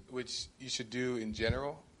it, which you should do in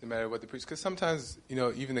general, no matter what the preacher. Because sometimes,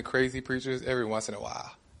 even the crazy preachers, every once in a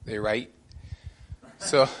while, they right.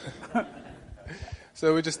 So,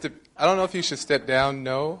 we just. I don't know if he should step down.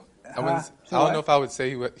 No, I don't know if I would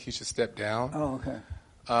say he should step down. Oh, okay.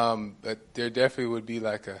 But there definitely would be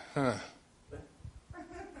like a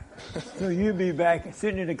So you'd be back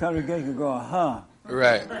sitting in the congregation going, huh?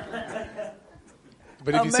 Right.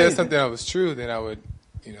 But if you said something that was true, then I would,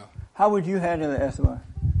 How would you handle it, Esma?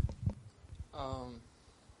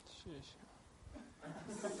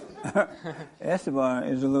 Esteban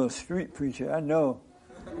is a little street preacher. I know.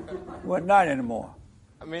 Well, not anymore.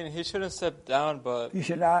 I mean, he shouldn't step down, but... He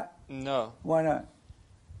should not? No. Why not?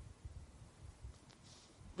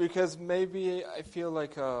 Because maybe I feel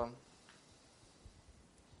like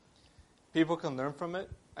people can learn from it,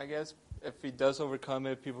 I guess. If he does overcome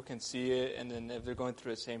it, people can see it, and then if they're going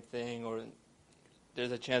through the same thing, or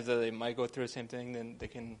there's a chance that they might go through the same thing, then they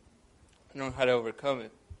can know how to overcome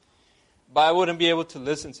it. But I wouldn't be able to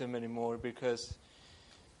listen to him anymore, because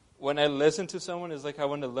when I listen to someone, it's like I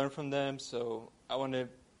want to learn from them, so I want to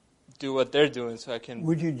do what they're doing so I can...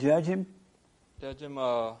 Would you judge him? Judge him?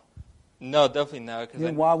 No, definitely not.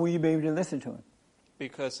 Then why will you be able to listen to him?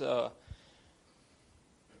 Because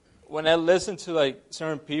when I listen to like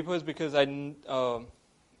certain people, it's because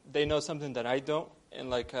they know something that I don't, and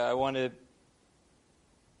like I want to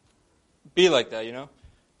be like that, you know.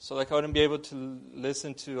 So like I wouldn't be able to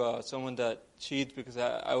listen to someone that cheats because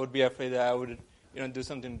I would be afraid that I would, do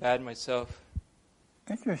something bad myself.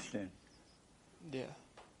 Interesting. Yeah.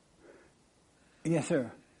 Yes,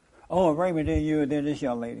 sir. Oh, Raymond, then you, then this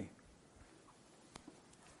young lady.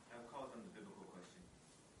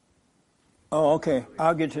 Oh, okay.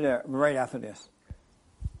 I'll get to that right after this.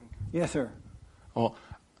 Yes, sir. Well,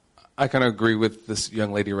 I kind of agree with this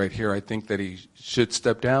young lady right here. I think that he should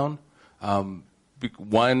step down.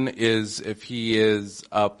 One is if he is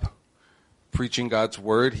up preaching God's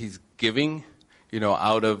word, he's giving,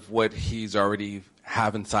 out of what he's already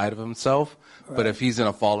have inside of himself. Right. But if he's in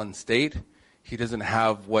a fallen state, he doesn't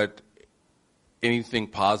have anything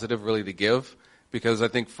positive really to give. Because I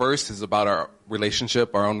think first is about our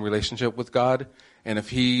own relationship with God. And if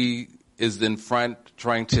he is in front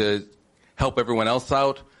trying to help everyone else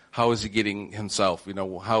out, how is he getting himself?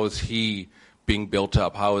 How is he being built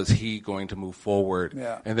up? How is he going to move forward?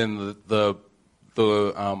 Yeah. And then the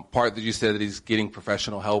part that you said that he's getting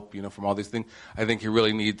professional help, from all these things, I think he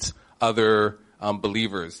really needs other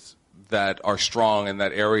believers that are strong in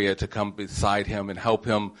that area to come beside him and help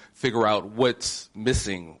him figure out what's the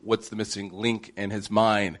missing link in his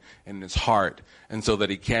mind and in his heart, and so that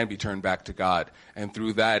he can be turned back to God. And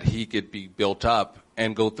through that, he could be built up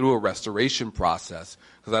and go through a restoration process.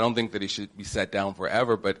 Because I don't think that he should be set down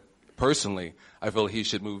forever, but personally, I feel he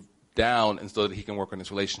should move down and so that he can work on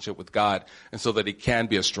his relationship with God, and so that he can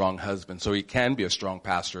be a strong husband, so he can be a strong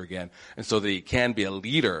pastor again, and so that he can be a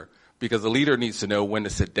leader. Because the leader needs to know when to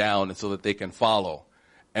sit down and so that they can follow.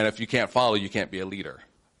 And if you can't follow, you can't be a leader.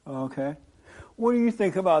 Okay. What do you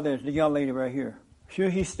think about this, the young lady right here?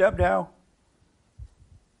 Should he step down?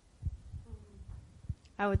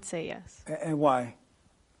 I would say yes. And why?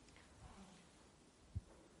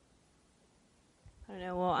 I don't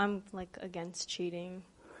know. Well, I'm against cheating.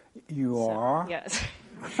 You are? Yes.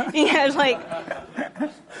 Yeah,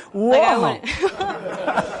 Wow.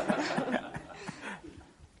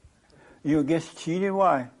 You against cheating?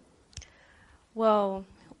 Why? Well,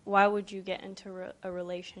 why would you get into a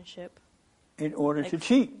relationship? In order to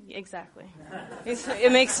cheat. Exactly.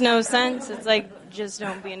 It makes no sense. It's just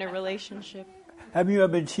don't be in a relationship. Have you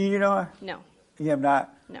ever been cheated on? No. You have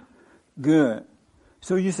not? No. Good.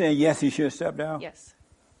 So you're saying yes, he should step down? Yes.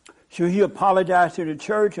 Should he apologize to the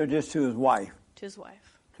church or just to his wife? To his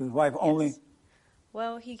wife. To his wife only? Yes.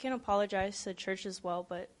 Well, he can apologize to the church as well,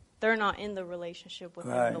 but they're not in the relationship with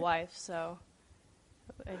him and the wife, so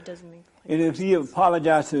it doesn't make And if he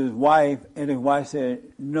apologized to his wife and his wife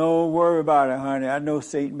said, "No worry about it, honey, I know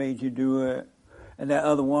Satan made you do it, and that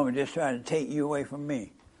other woman just trying to take you away from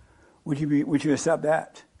me," would you accept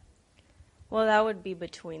that? Well, that would be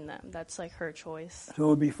between them. That's her choice. So it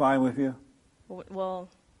would be fine with you? Well,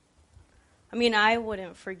 I mean, I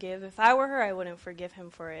wouldn't forgive. If I were her, I wouldn't forgive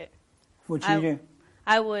him for it. For cheating?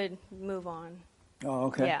 I would move on. Oh,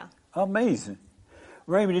 okay. Yeah. Amazing.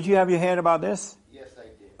 Raymond, did you have your hand about this? Yes, I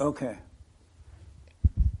did. Okay.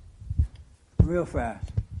 Real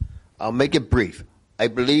fast. I'll make it brief. I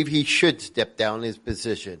believe he should step down his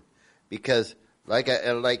position because, like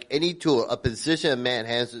any tool, a position a man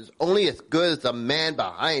has is only as good as the man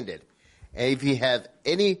behind it. And if he has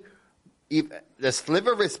the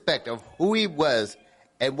sliver of respect of who he was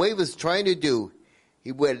and what he was trying to do,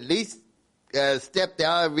 he would at least step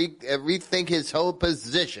down and rethink his whole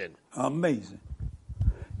position. Amazing.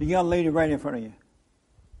 The young lady right in front of you.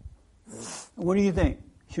 What do you think?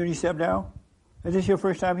 Should he step down? Is this your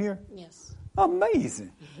first time here? Yes.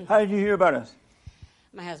 Amazing. How did you hear about us?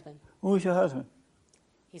 My husband. Who's your husband?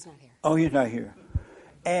 He's not here. Oh, he's not here.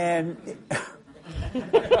 And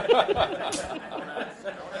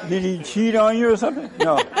did he cheat on you or something?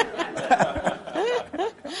 No.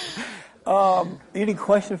 Any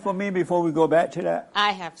questions for me before we go back to that?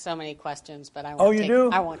 I have so many questions, but I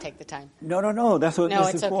won't I won't take the time. No. That's what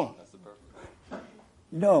this is for.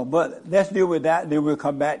 No, but let's deal with that, then we'll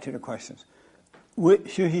come back to the questions.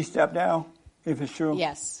 Should he step down, if it's true?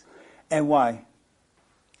 Yes. And why?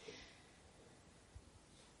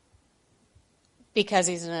 Because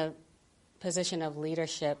he's in a position of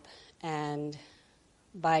leadership, and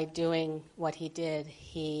by doing what he did,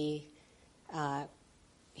 he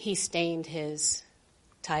stained his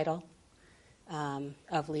title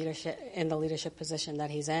of leadership in the leadership position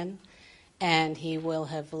that he's in, and he will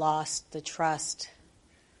have lost the trust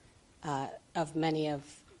of many of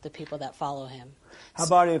the people that follow him. How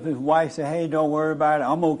about if his wife said, hey, don't worry about it,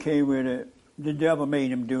 I'm okay with it, the devil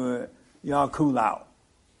made him do it, y'all cool out.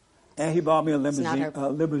 And he bought me a limousine,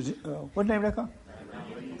 what name that called?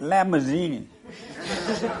 Lamborghini.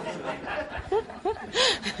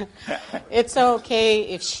 It's okay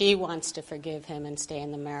if she wants to forgive him and stay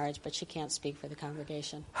in the marriage, but she can't speak for the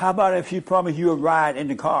congregation. How about if she promised you a ride in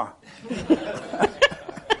the car?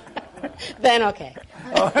 Then okay.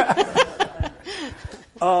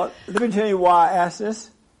 Let me tell you why I asked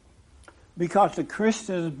this. Because the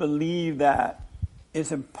Christians believe that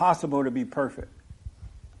it's impossible to be perfect.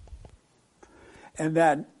 And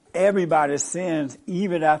that everybody sins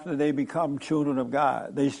even after they become children of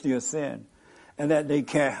God. They still sin. And that they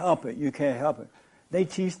can't help it. You can't help it. They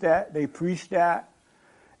teach that. They preach that.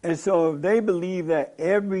 And so if they believe that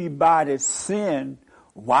everybody sin,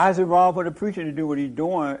 why is it wrong for the preacher to do what he's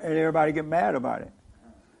doing and everybody get mad about it?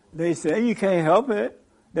 They say you can't help it,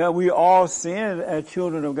 that we all sin as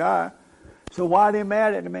children of God. So why are they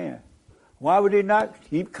mad at the man? Why would they not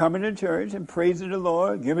keep coming to church and praising the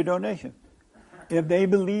Lord, give a donation? If they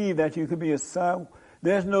believe that you could be a son,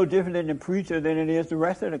 there's no different in the preacher than it is the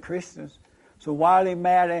rest of the Christians. So why are they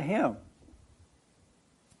mad at him?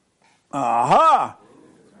 Aha!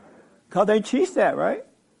 Because they teach that, right?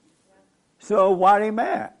 So why are they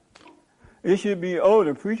mad? It should be,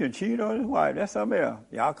 the preacher cheated on his wife. That's something else.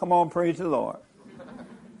 Y'all come on, praise the Lord.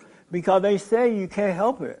 Because they say you can't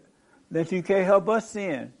help it. That you can't help us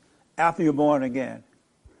sin after you're born again.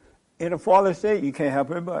 In a father's state, you can't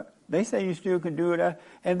help it, but they say you still can do it.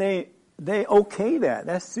 And they okay that.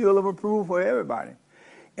 That's seal of approval for everybody.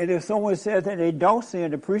 And if someone says that they don't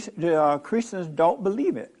sin, the Christians don't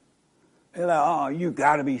believe it. They're like, you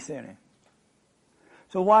got to be sinning.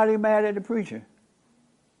 So why are they mad at the preacher?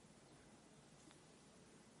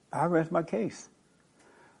 I rest my case.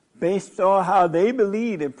 Based on how they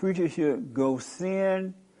believe the preacher should go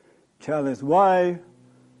sin, tell his wife,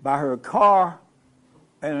 buy her a car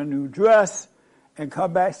and a new dress, and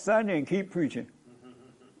come back Sunday and keep preaching.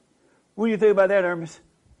 What do you think about that, Ernest?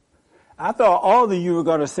 I thought all of you were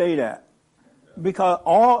going to say that. Because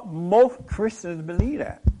most Christians believe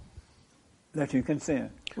that you can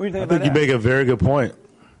sin. What do you think about that? You make a very good point.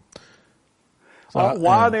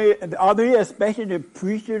 Are they expecting the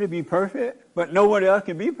preacher to be perfect, but no one else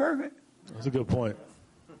can be perfect? That's a good point.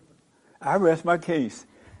 I rest my case.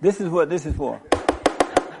 This is what this is for.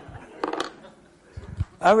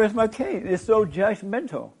 I rest my case. It's so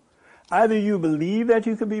judgmental. Either you believe that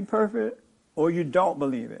you can be perfect, or you don't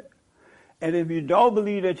believe it. And if you don't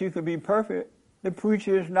believe that you can be perfect, the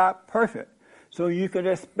preacher is not perfect. So you can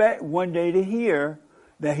expect one day to hear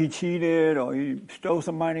that he cheated, or he stole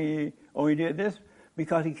some money, or he did this,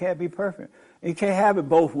 because he can't be perfect. He can't have it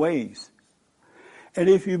both ways. And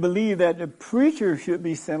if you believe that the preacher should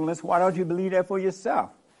be sinless, why don't you believe that for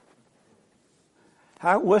yourself?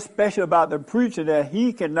 What's special about the preacher that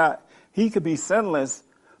he could be sinless,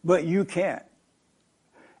 but you can't?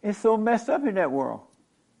 It's so messed up in that world.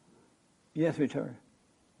 Yes, Victoria.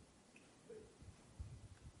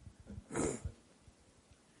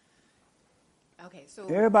 Okay, so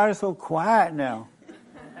everybody's so quiet now.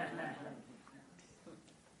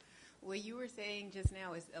 What you were saying just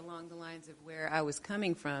now is along the lines of where I was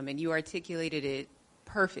coming from, and you articulated it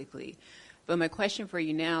perfectly. But my question for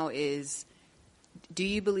you now is, do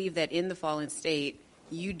you believe that in the fallen state,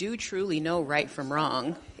 you do truly know right from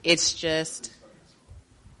wrong? It's just...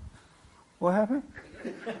 What happened? I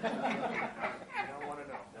don't want to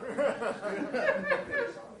know.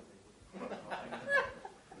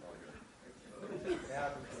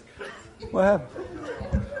 What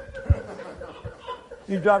happened?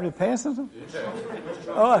 You dropped your pants or something?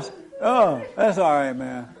 Oh, that's all right,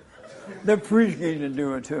 man. The priest needs to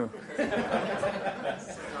do it too.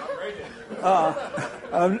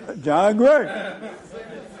 John Gray.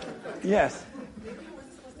 Yes.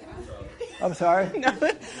 I'm sorry? No, I was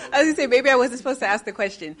going to say, maybe I wasn't supposed to ask the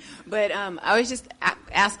question. But I was just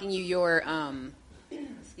asking you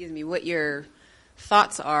what your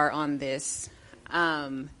thoughts are on this.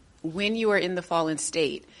 When you are in the fallen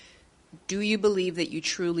state, do you believe that you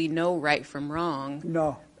truly know right from wrong?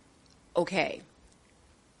 No. Okay.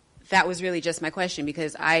 That was really just my question,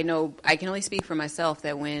 because I know I can only speak for myself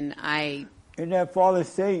that when I... In that fallen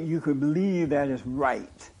state, you could believe that is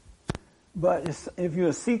right. But if you're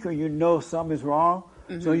a seeker, you know something is wrong,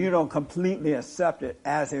 so you don't completely accept it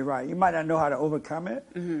as a right. You might not know how to overcome it,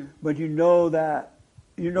 but you know that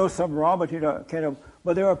you know something wrong, but you can't.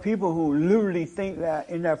 But there are people who literally think that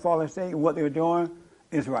in that fallen state, what they're doing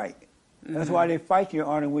is right. That's why they fight you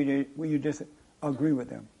on it when you disagree with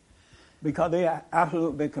them, because they are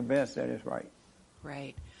absolutely convinced that it's right.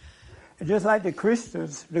 Right. And just like the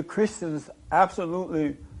Christians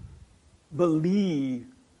absolutely believe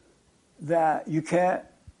that you can't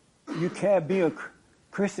be a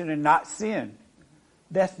Christian and not sin.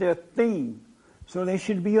 That's their theme. So they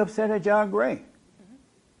shouldn't be upset at John Gray.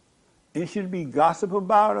 It shouldn't be gossip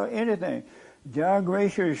about or anything. John Gray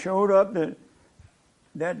should have showed up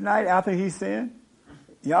that night after he sinned.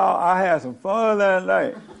 Y'all, I had some fun that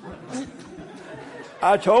night.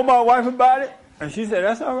 I told my wife about it, and she said,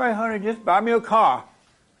 "That's all right, honey, just buy me a car."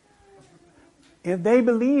 If they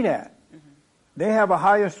believe that, they have a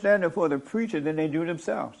higher standard for the preacher than they do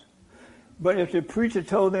themselves. But if the preacher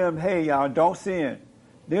told them, "Hey, y'all, don't sin,"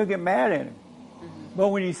 they'll get mad at him. But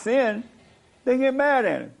when he sinned, they get mad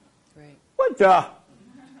at him. Right. What the?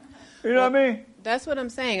 You know what I mean? That's what I'm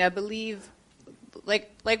saying. I believe,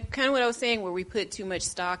 like kind of what I was saying, where we put too much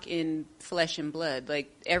stock in flesh and blood.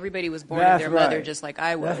 Like, everybody was born in their mother just like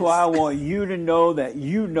I was. That's why I want you to know that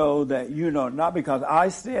you know, not because I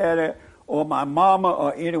said it or my mama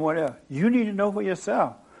or anyone else. You need to know for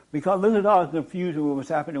yourself. Because look at all the confusion what was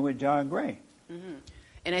happening with John Gray.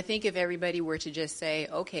 And I think if everybody were to just say,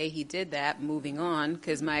 okay, he did that, moving on,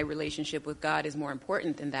 because my relationship with God is more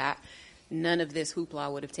important than that, none of this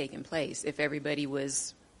hoopla would have taken place if everybody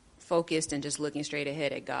was focused and just looking straight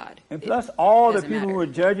ahead at God. And plus, all the people who were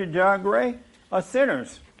judging John Gray are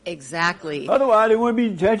sinners. Exactly. Otherwise, they wouldn't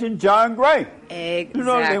be judging John Gray. Exactly. You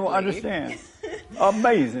know, they will understand.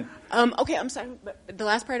 Amazing. Okay, I'm sorry. But the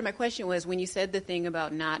last part of my question was when you said the thing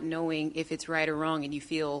about not knowing if it's right or wrong and you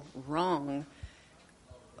feel wrong,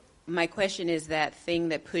 my question is that thing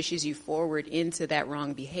that pushes you forward into that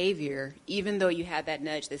wrong behavior, even though you had that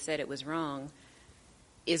nudge that said it was wrong,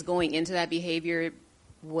 is going into that behavior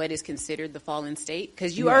what is considered the fallen state?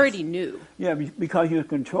 Because you already knew. Yeah, because you're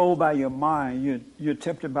controlled by your mind. You're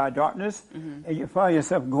tempted by darkness, and you find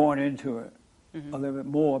yourself going into it a little bit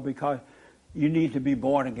more because you need to be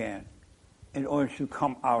born again in order to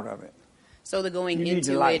come out of it. So the going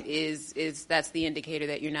into it is that's the indicator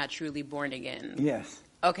that you're not truly born again. Yes.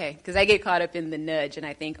 Okay, because I get caught up in the nudge and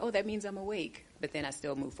I think, oh, that means I'm awake, but then I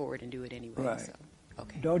still move forward and do it anyway. Right. So,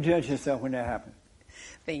 okay. Don't judge yourself when that happens.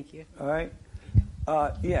 Thank you. All right.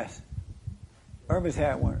 Yes. Irma's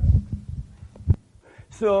had one.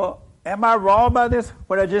 So, am I wrong by this?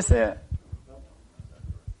 What I just said?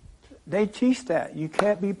 They teach that you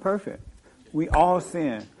can't be perfect. We all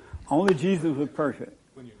sin. Only Jesus was perfect.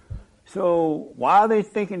 So why are they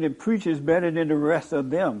thinking the preacher's better than the rest of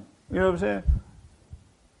them? You know what I'm saying?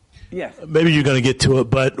 Yes. Maybe you're going to get to it,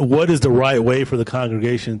 but what is the right way for the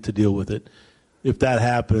congregation to deal with it? If that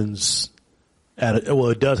happens,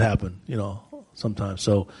 it does happen, sometimes.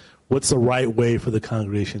 So what's the right way for the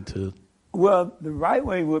congregation to? Well, the right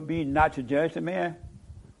way would be not to judge the man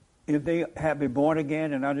if they have been born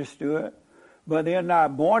again and understood. But they're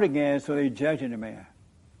not born again, so they're judging the man.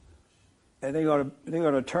 And they're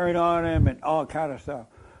gonna turn on him and all kind of stuff.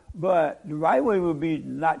 But the right way would be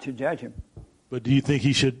not to judge him. But do you think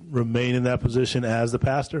he should remain in that position as the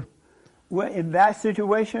pastor? Well, in that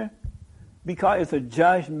situation, because it's a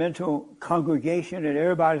judgmental congregation and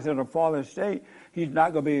everybody's in a fallen state, he's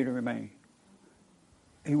not going to be able to remain.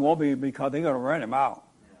 He won't be, because they're going to run him out.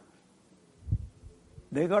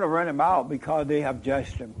 They're going to run him out because they have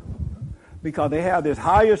judged him. Because they have this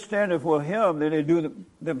higher standard for him than they do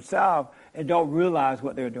themselves and don't realize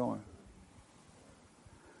what they're doing.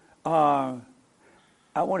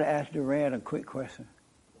 I want to ask Duran a quick question.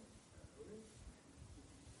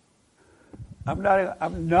 I'm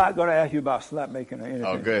not going to ask you about slap making or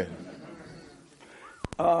anything.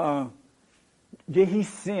 Oh, good. Did he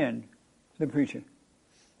sin, the preacher,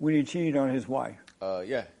 when he cheated on his wife?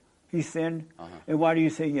 Yeah. He sinned? And why do you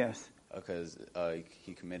say yes? Because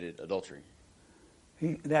he committed adultery.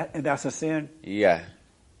 That's a sin? Yeah.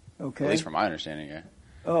 Okay. At least from my understanding, yeah.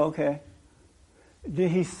 Oh, okay.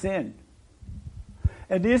 Did he sin?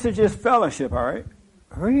 And this is just fellowship, all right?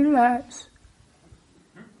 Relax.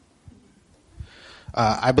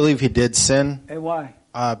 I believe he did sin. And why?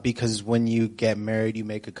 because when you get married, you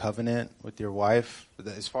make a covenant with your wife,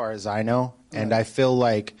 as far as I know. And I feel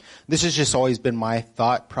like this has just always been my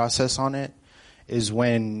thought process on it, is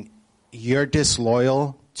when you're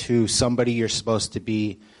disloyal to somebody you're supposed to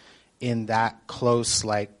be in that close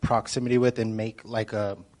like proximity with and make like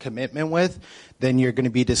a commitment with, then you're going to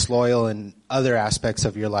be disloyal in other aspects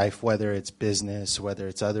of your life, whether it's business, whether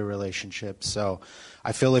it's other relationships. So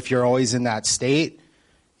I feel if you're always in that state,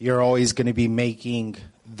 you're always going to be making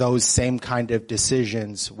those same kind of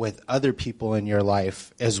decisions with other people in your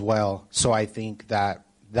life as well. So I think that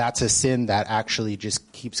that's a sin that actually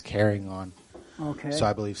just keeps carrying on. Okay. So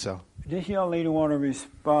I believe so. This young lady want to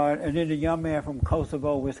respond, and then the young man from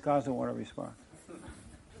Kosovo, Wisconsin want to respond.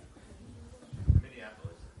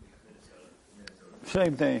 Minneapolis, Minnesota.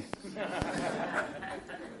 Same thing.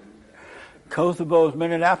 Kosovo is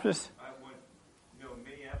Minneapolis?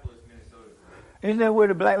 Minneapolis, Minnesota. Isn't that where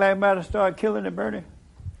the Black Lives Matter started killing and burning?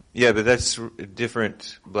 Yeah, but that's a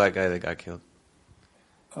different black guy that got killed.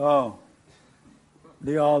 Oh.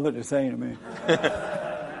 They all look the same to me.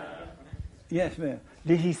 Yes, ma'am.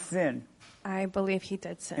 Did he sin? I believe he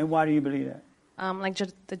did sin. And why do you believe that? Like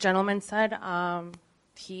the gentleman said,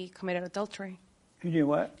 he committed adultery. He did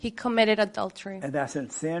what? He committed adultery. And that's a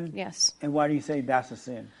sin? Yes. And why do you say that's a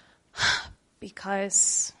sin?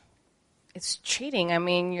 Because it's cheating. I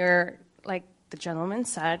mean, you're, like the gentleman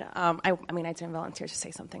said, I mean, I didn't volunteer to say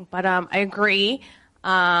something, but I agree.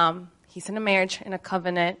 He's in a marriage, in a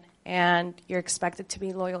covenant, and you're expected to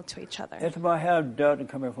be loyal to each other. It's about how Dalton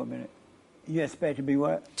come here for a minute. You expect to be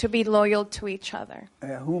what? To be loyal to each other.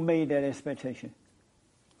 Who made that expectation?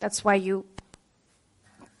 That's why you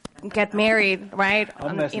get married, right?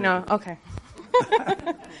 Okay.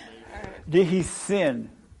 Did he sin?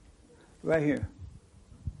 Right here.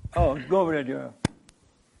 Oh, go over there, Joel.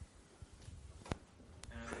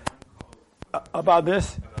 About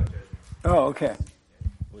this? Oh, okay.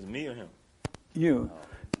 Was it me or him? You.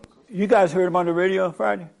 You guys heard him on the radio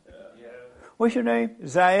Friday? What's your name?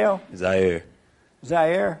 Zaire? Zaire.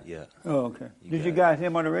 Zaire? Yeah. Oh, okay. Did you guys hear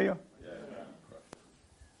him on the radio?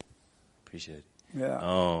 Appreciate it.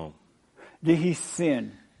 Yeah. Did he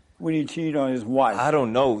sin when he cheated on his wife? I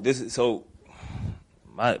don't know. This is so.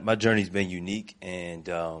 My journey's been unique, and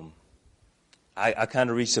I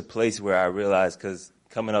kind of reached a place where I realized, because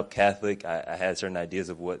coming up Catholic, I had certain ideas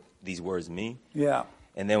of what these words mean. Yeah.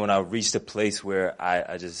 And then when I reached a place where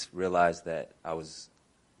I just realized that I was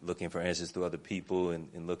looking for answers through other people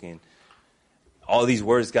and looking, all these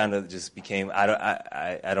words kind of just became,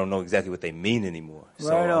 I don't know exactly what they mean anymore. So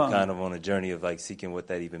right on. I'm kind of on a journey of like seeking what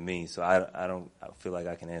that even means. So I feel like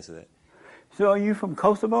I can answer that. So are you from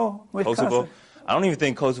Kosovo? Wisconsin? Kosovo? I don't even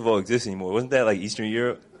think Kosovo exists anymore. Wasn't that like Eastern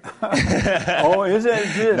Europe? Oh, is it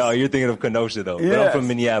exist? No, you're thinking of Kenosha though. Yes. But I'm from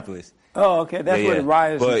Minneapolis. Oh, okay. That's where the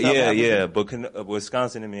riots but and stuff yeah. happened. But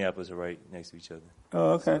Wisconsin and Minneapolis are right next to each other.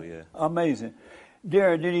 Oh, okay. So, yeah. Amazing.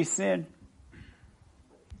 Darren, did he sin?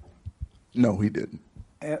 No, he didn't.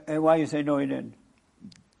 And why you say no, he didn't?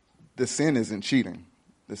 The sin isn't cheating.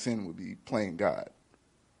 The sin would be playing God.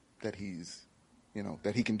 That he's,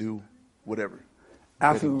 that he can do whatever.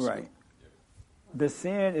 Absolutely right. The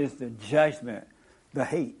sin is the judgment, the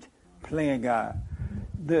hate, playing God.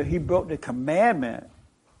 He broke the commandment,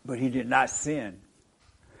 but he did not sin.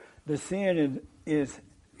 The sin is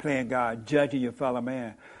playing God, judging your fellow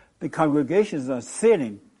man. The congregations are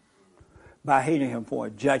sinning by hating him for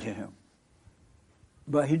it, judging him.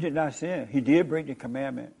 But he did not sin. He did break the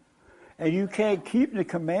commandment. And you can't keep the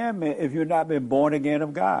commandment if you've not been born again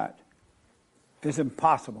of God. It's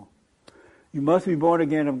impossible. You must be born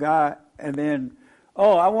again of God. And then,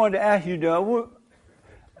 I wanted to ask you, Doug,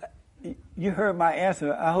 you heard my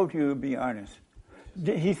answer. I hope you would be honest.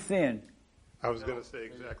 Did he sin? I was going to say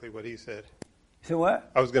exactly what he said. So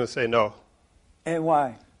what? I was going to say no. And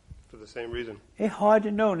why? For the same reason. It's hard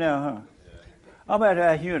to know now, huh? I'm about to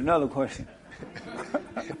ask you another question.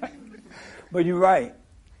 But you're right.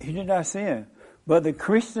 He did not sin. But the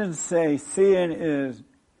Christians say sin is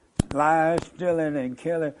lying, stealing, and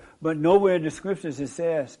killing. But nowhere in the scriptures it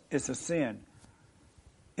says it's a sin.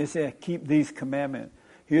 It says keep these commandments.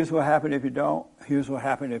 Here's what happened if you don't. Here's what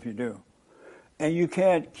happened if you do. And you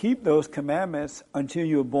can't keep those commandments until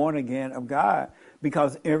you're born again of God,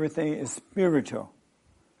 because everything is spiritual.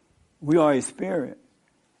 We are a spirit.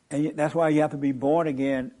 And that's why you have to be born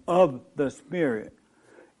again of the Spirit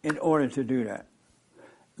in order to do that.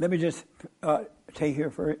 Let me just take here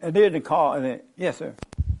first. And then the call. And then, yes, sir.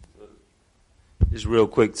 Just real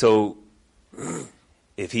quick. So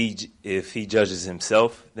if he judges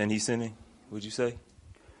himself, then he's sinning, would you say?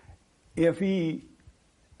 If he...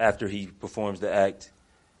 After he performs the act,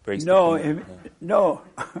 breaks. No, the no.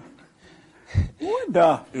 What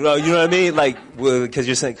the? You know what I mean? Like, because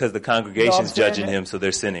you're saying because the congregation's judging that, him, so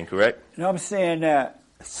they're sinning, correct? No, I'm saying that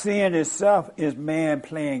sin itself is man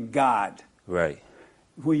playing God. Right.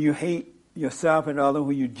 When you hate yourself and others,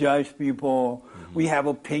 when you judge people, when you have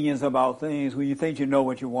opinions about things, when you think you know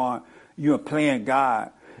what you want, you're playing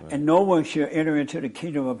God. Right. And no one should enter into the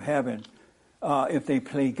kingdom of heaven if they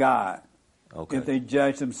play God. Okay. If they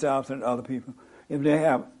judge themselves and other people. If they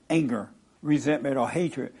have anger, resentment, or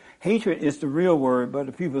hatred. Hatred is the real word, but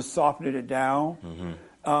the people softened it down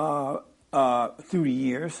through the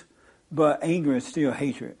years. But anger is still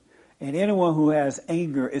hatred. And anyone who has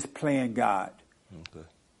anger is playing God. Okay.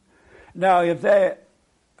 Now,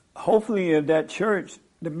 hopefully if that church,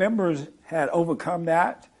 the members had overcome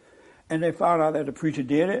that, and they found out that the preacher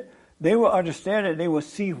did it, they will understand it. They will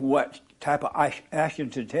see what type of action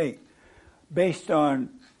to take based on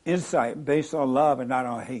insight, based on love, and not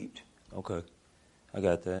on hate. Okay, I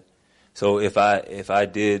got that. So if I'm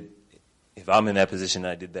in that position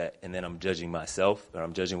and I did that, and then I'm judging myself, or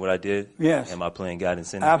I'm judging what I did, yes. Am I playing God and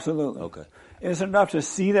sinning? Absolutely. Okay. It's enough to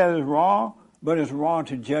see that it's wrong, but it's wrong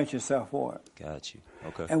to judge yourself for it. Got you.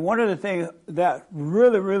 Okay. And one of the things that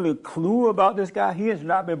really clue about this guy, he has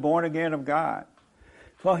not been born again of God.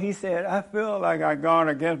 So he said, I feel like I've gone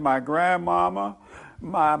against my grandmama,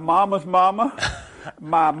 my mama's mama,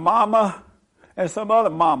 my mama, and some other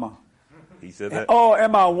mama. He said that?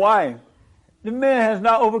 And my wife. The man has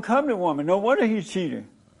not overcome the woman. No wonder he's cheating.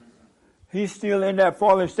 He's still in that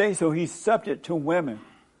fallen state, so he's subject to women.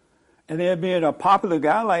 And there being a popular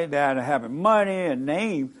guy like that and having money and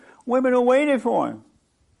name, women are waiting for him.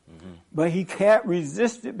 Mm-hmm. But he can't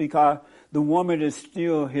resist it because the woman is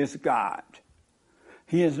still his God.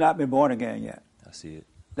 He has not been born again yet. I see it.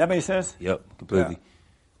 That makes sense? Yep, completely.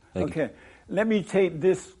 Yeah. Okay. Let me take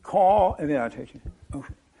this call, and then I'll take you.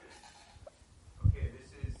 Okay.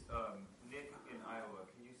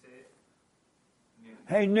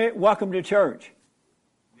 Hey, Nick, welcome to church.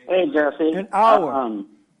 Hey, Jesse. An hour.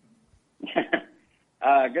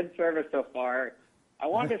 Good service so far. I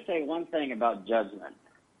wanted to say one thing about judgment,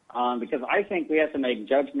 because I think we have to make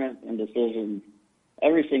judgments and decisions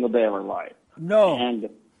every single day of our life. No. And,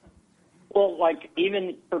 well, like,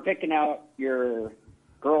 even for picking out your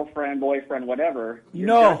girlfriend, boyfriend, whatever, you're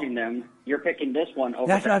judging them. You're picking this one over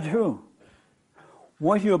That's not true.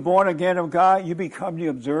 Once you're born again of God, you become the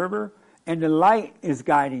observer. And the light is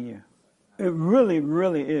guiding you. It really,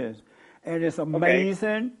 really is. And it's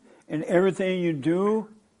amazing. And everything you do,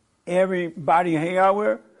 everybody you hang out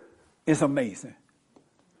with, it's amazing.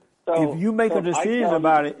 So, if you make a decision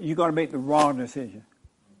about it, you're going to make the wrong decision.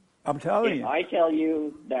 I'm telling you. If I tell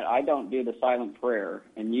you that I don't do the silent prayer,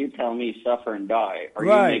 and you tell me suffer and die, are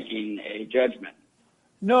you making a judgment?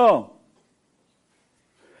 No.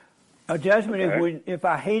 A judgment is if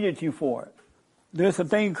I hated you for it. There's a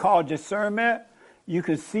thing called discernment. You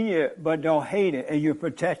can see it, but don't hate it, and you're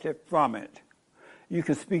protected from it. You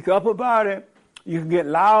can speak up about it. You can get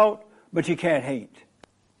loud, but you can't hate.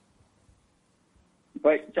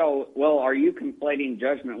 But are you conflating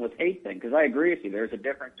judgment with hate then? Because I agree with you. There's a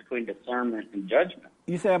difference between discernment and judgment.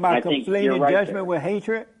 You say, am I conflating judgment with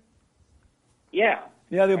hatred? Yeah.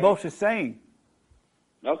 Yeah, they're both the same.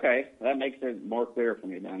 Okay, that makes it more clear for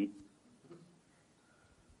me then.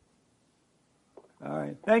 All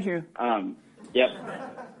right. Thank you. Yep.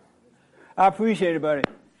 I appreciate it, buddy.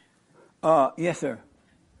 Yes, sir.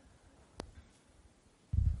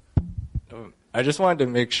 I just wanted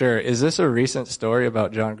to make sure, is this a recent story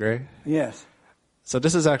about John Gray? Yes. So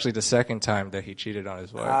this is actually the second time that he cheated on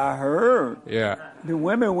his wife. I heard. Yeah. The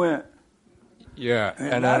women went. Yeah.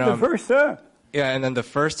 And not the first time. Yeah, and then the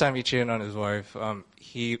first time he cheated on his wife,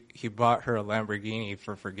 he bought her a Lamborghini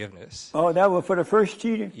for forgiveness. Oh, that was for the first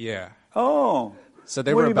cheating? Yeah. Oh. So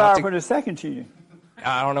they what were did he about buy for the second cheating?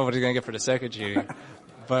 I don't know what he's going to get for the second cheating.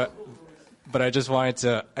 But I just wanted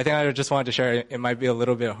to share, it might be a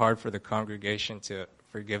little bit hard for the congregation to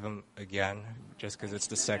forgive him again, just because it's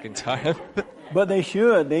the second time. But they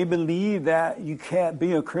should. They believe that you can't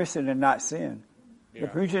be a Christian and not sin. Yeah. The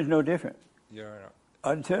preacher is no different. Yeah.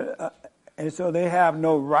 And so they have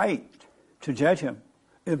no right to judge him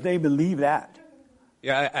if they believe that.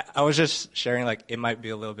 Yeah, I was just sharing, like, it might be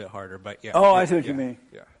a little bit harder, but yeah. Oh, I see what you mean.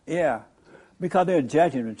 Yeah. Yeah. Because they're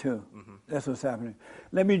judging him, too. Mm-hmm. That's what's happening.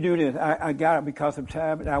 Let me do this. I got it because of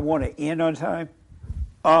time, and I want to end on time.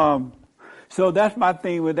 So that's my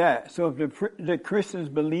thing with that. So if the Christians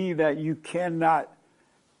believe that you cannot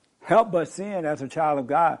help but sin as a child of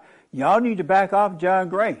God, y'all need to back off John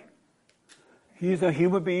Gray. He's a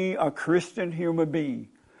human being, a Christian human being.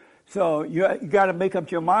 So you got to make up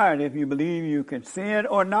your mind if you believe you can sin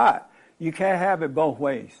or not. You can't have it both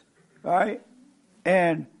ways, right?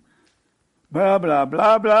 And blah, blah,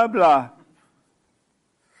 blah, blah, blah.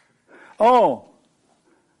 Oh,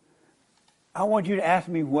 I want you to ask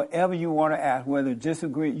me whatever you want to ask, whether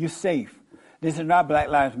disagree. You're safe. This is not Black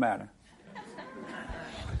Lives Matter.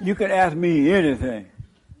 You can ask me anything.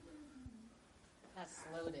 That's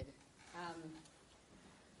loaded.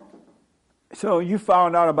 So you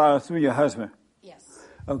found out about us through your husband? Yes.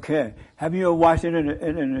 Okay. Have you ever watched it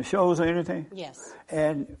in the shows or anything? Yes.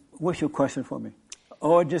 And what's your question for me?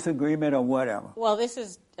 Or disagreement or whatever? Well, this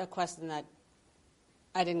is a question that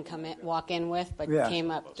I didn't walk in with, but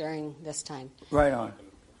came up during this time. Right on.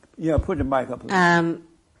 Yeah, put the mic up, please.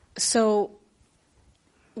 So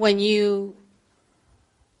when you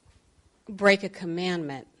break a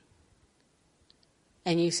commandment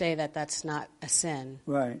and you say that that's not a sin,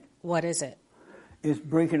 right? What is it? It's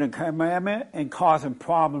breaking a commandment and causing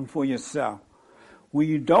problems for yourself. When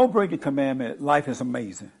you don't break the commandment, life is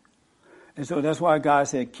amazing. And so that's why God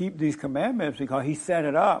said, keep these commandments, because he set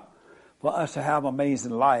it up for us to have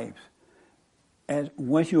amazing lives. And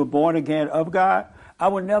once you're born again of God, I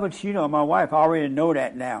would never cheat on my wife. I already know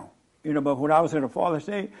that now. But when I was in the father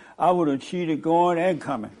state, I would have cheated going and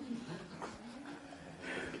coming.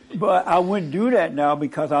 But I wouldn't do that now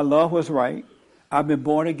because I love what's right. I've been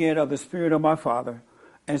born again of the Spirit of my Father.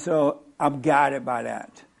 And so I'm guided by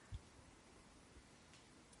that.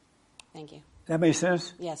 Thank you. That makes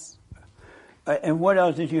sense? Yes. And what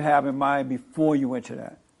else did you have in mind before you went to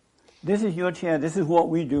that? This is your chance. This is what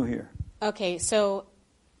we do here. Okay, so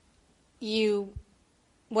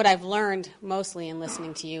what I've learned mostly in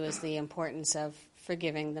listening to you is the importance of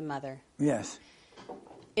forgiving the mother. Yes.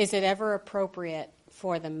 Is it ever appropriate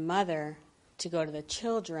for the mother to go to the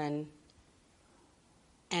children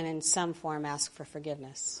and in some form ask for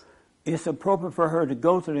forgiveness? It's appropriate for her to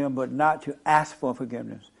go to them, but not to ask for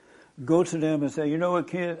forgiveness. Go to them and say, you know what,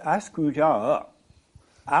 kids, I screwed y'all up.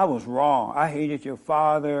 I was wrong. I hated your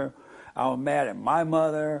father. I was mad at my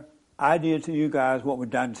mother. I did to you guys what was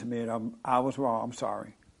done to me, and I was wrong. I'm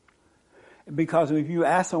sorry. Because if you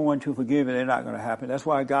ask someone to forgive it, they're not going to happen. That's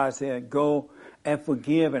why God said, go and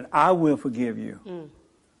forgive, and I will forgive you.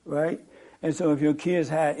 Right? And so if your kids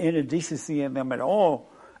had any decency in them at all,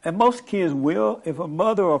 and most kids will, if a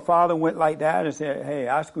mother or father went like that and said, hey,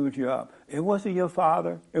 I screwed you up. It wasn't your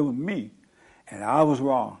father. It was me. And I was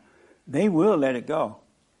wrong. They will let it go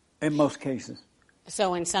in most cases.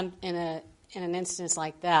 So in an instance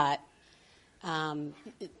like that,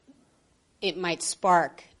 it might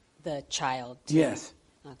spark the child. Yes.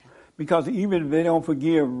 Okay. Because even if they don't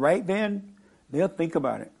forgive right then, they'll think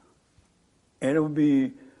about it. And it will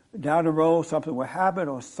be down the road, something will happen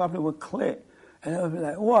or something will click. And they'll be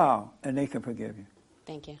like, wow, and they can forgive you.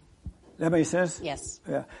 Thank you. That makes sense? Yes.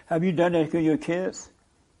 Yeah. Have you done that to your kids?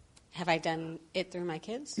 Have I done it through my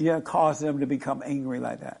kids? Yeah, caused them to become angry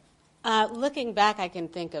like that. Looking back, I can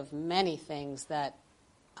think of many things that,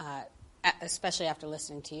 especially after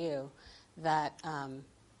listening to you, that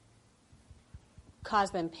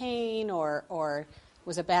caused them pain or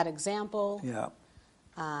was a bad example. Yeah.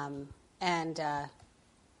 And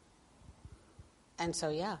so,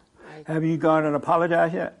 yeah. Have you gone and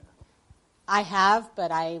apologized yet? I have,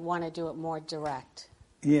 but I want to do it more direct.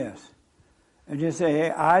 Yes. And just say,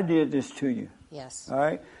 hey, I did this to you. Yes. All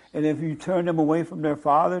right? And if you turn them away from their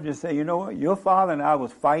father, just say, you know what? Your father and I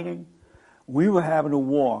was fighting. We were having a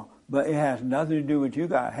war, but it has nothing to do with you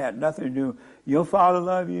guys. It had nothing to do. Your father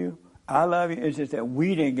loved you. I love you. It's just that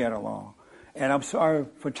we didn't get along. And I'm sorry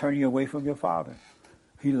for turning you away from your father.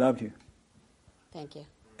 He loved you. Thank you.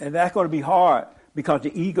 And that's going to be hard because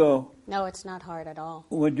the ego. No, it's not hard at all.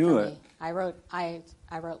 Would do it. I wrote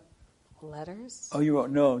letters. Oh, you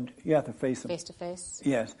wrote? No, you have to face them. Face to face?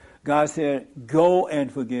 Yes. God said, go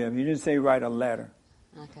and forgive. He didn't say write a letter.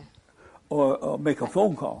 Okay. Or make a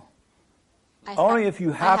phone call. Only if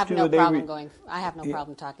you have to. I have no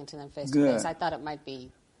problem talking to them face to face. I thought it might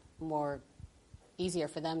be more easier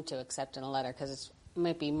for them to accept in a letter because it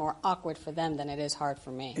might be more awkward for them than it is hard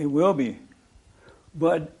for me. It will be.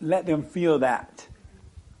 But let them feel that.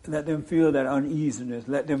 Let them feel that uneasiness.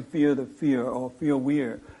 Let them feel the fear or feel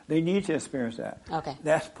weird. They need to experience that. Okay.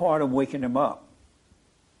 That's part of waking them up.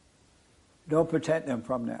 Don't protect them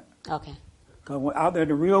from that. Okay. Because out there in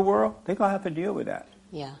the real world, they're going to have to deal with that.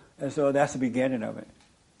 Yeah. And so that's the beginning of it.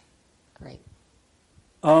 Great.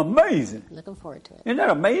 Amazing. Looking forward to it. Isn't that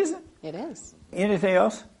amazing? It is. Anything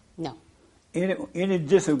else? No. Any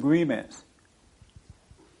disagreements?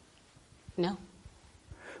 No.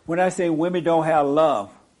 When I say women don't have love,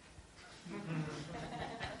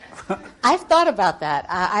 I've thought about that.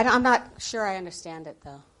 I'm not sure I understand it,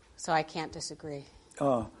 though, so I can't disagree.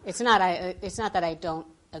 It's not that I don't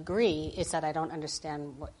agree. It's that I don't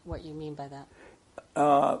understand what you mean by that.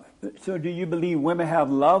 So do you believe women have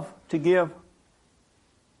love to give?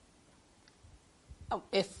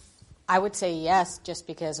 If I would say yes, just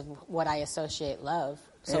because of what I associate love.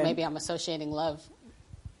 So And- maybe I'm associating love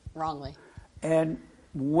wrongly. And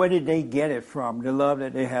where did they get it from, the love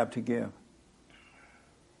that they have to give?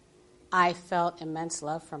 I felt immense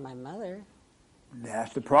love from my mother.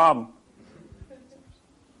 That's the problem.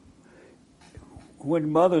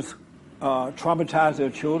 When mothers traumatize their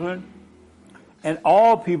children, and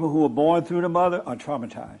all people who are born through the mother are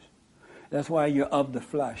traumatized. That's why you're of the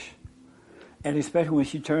flesh. And especially when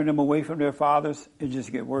she turned them away from their fathers, it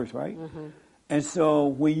just gets worse, right? Mm-hmm. And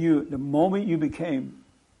so the moment you became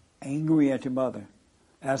angry at your mother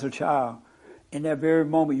as a child, in that very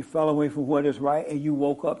moment you fell away from what is right and you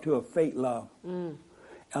woke up to a fake love.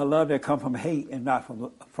 A love that comes from hate and not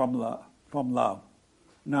from love,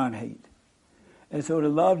 non-hate. And so the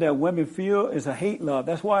love that women feel is a hate love.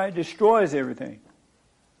 That's why it destroys everything.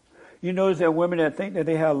 You notice that women that think that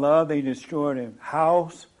they have love, they destroy their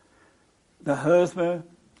house, the husband,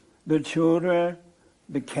 the children,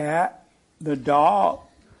 the cat, the dog,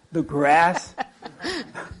 the grass,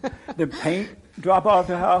 the paint drop off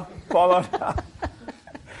the house, fall off the house.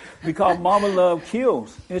 Because mama love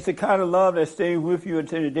kills. It's the kind of love that stays with you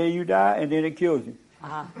until the day you die, and then it kills you.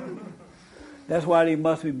 That's why they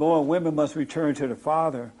must be born. Women must return to the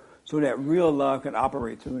Father so that real love can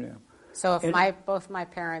operate through them. So if both my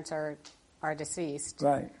parents are deceased,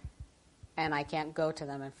 right, and I can't go to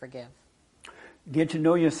them and forgive. Get to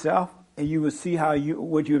know yourself, and you will see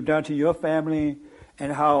what you have done to your family,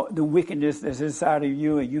 and how the wickedness that's inside of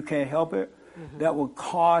you, and you can't help it. That will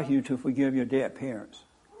cause you to forgive your dead parents,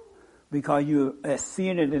 because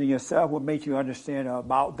seeing it in yourself will make you understand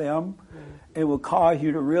about them. It will cause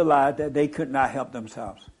you to realize that they could not help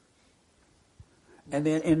themselves, and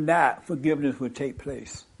then in that forgiveness will take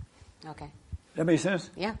place. Okay. That makes sense?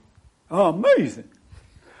 Yeah. Oh, amazing!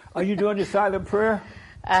 Are you doing the silent prayer?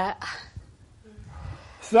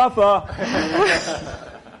 Suffer,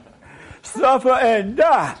 suffer and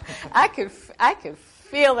die. I could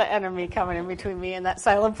feel the enemy coming in between me and that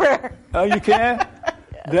silent prayer. Oh, you can?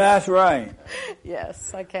 Yes. That's right.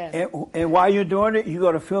 Yes, I can. And while you're doing it, you're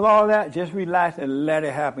going to feel all that. Just relax and let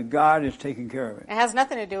it happen. God is taking care of it. It has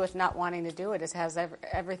nothing to do with not wanting to do it. It has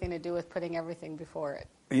everything to do with putting everything before it.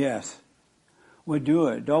 Yes. Well, do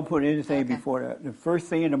it. Don't put anything before that. The first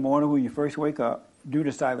thing in the morning when you first wake up, do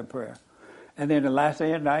the silent prayer. And then the last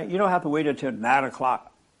day at night, you don't have to wait until 9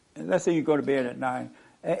 o'clock. And let's say you go to bed at 9,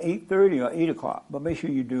 at 8:30 or 8 o'clock, but make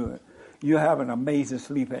sure you do it. You'll have an amazing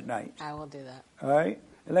sleep at night. I will do that. All right?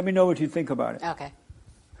 And let me know what you think about it. Okay.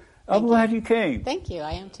 I'm glad you came. Thank you.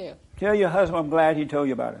 I am too. Tell your husband I'm glad he told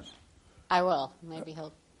you about us. I will. Maybe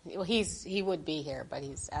he would be here, but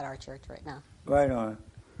he's at our church right now. Right on.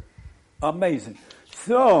 Amazing.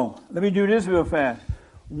 So, let me do this real fast.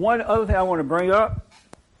 One other thing I want to bring up.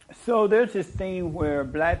 So there's this thing where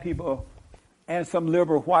black people and some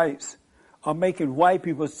liberal whites are making white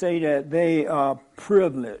people say that they are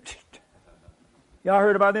privileged. Y'all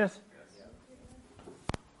heard about this?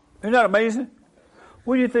 Isn't that amazing?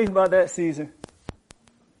 What do you think about that, Caesar?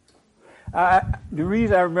 The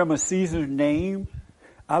reason I remember Caesar's name,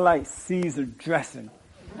 I like Caesar dressing.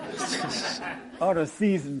 Or the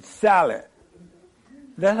Caesar salad.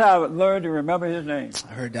 That's how I learned to remember his name.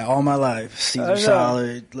 I heard that all my life. Caesar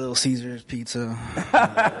salad, Little Caesar's pizza.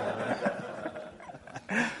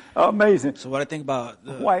 Amazing. So what I think about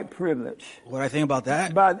white privilege. What I think about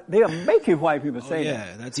that? They are making white people say that.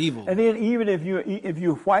 Yeah, that's evil. And then even if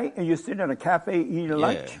you're white and you're sitting at a cafe eating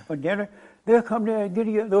lunch or dinner, they'll come there and get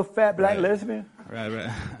you a little fat black lesbian.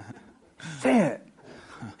 Right. Say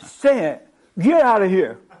it. Get out of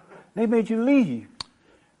here. They made you leave.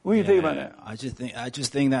 What do you think about that? I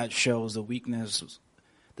just think that shows the weakness,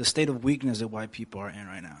 the state of weakness that white people are in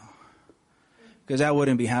right now. Because that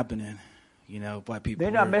wouldn't be happening, white people.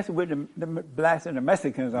 They're not messing with the blacks and the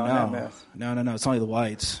Mexicans on that mess. No. It's only the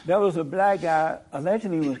whites. There was a black guy,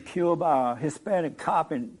 allegedly was killed by a Hispanic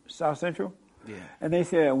cop in South Central. Yeah. And they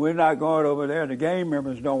said, we're not going over there. The gang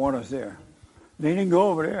members don't want us there. They didn't go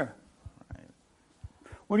over there. Right.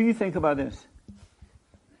 What do you think about this?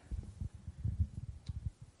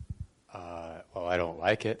 Well, I don't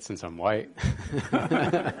like it since I'm white.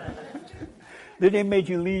 Did they make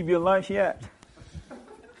you leave your lunch yet?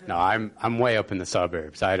 No, I'm way up in the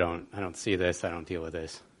suburbs. I don't see this. I don't deal with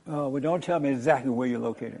this. Oh, well, don't tell me exactly where you're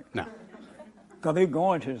located. No. Because they're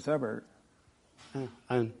going to the suburb.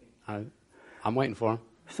 I'm waiting for them.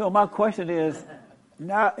 So my question is,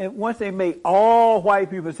 now once they make all white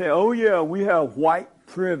people say, "Oh yeah, we have white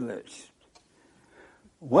privilege,"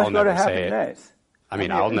 what's going to happen next? I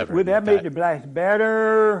mean, I'll never. Would that make the blacks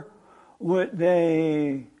better? Would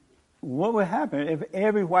they? What would happen if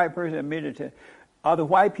every white person admitted to? Are the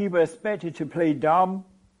white people expected to play dumb,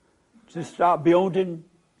 to stop building,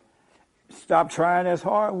 stop trying as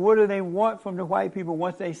hard? What do they want from the white people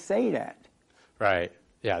once they say that? Right.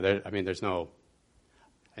 Yeah. There's no.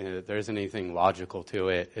 There isn't anything logical to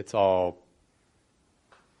it. It's all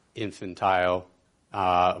infantile,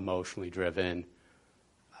 emotionally driven.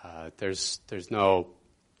 There's no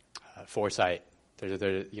foresight. There's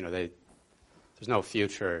no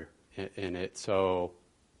future in it. So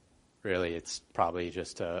really, it's probably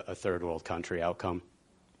just a third world country outcome.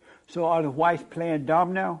 So are the whites playing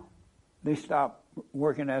dumb now? They stop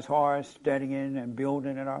working as hard, studying and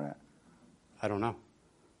building and all that? I don't know.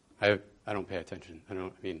 I don't pay attention.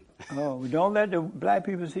 Oh, don't let the black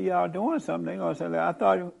people see y'all doing something. They're going to say, I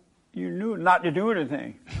thought you knew not to do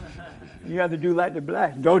anything. You have to do like the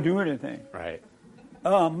blacks. Don't do anything. Right.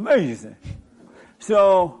 Amazing.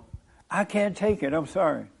 So I can't take it. I'm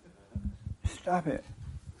sorry. Stop it.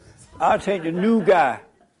 I'll take the new guy.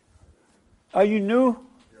 Are you new?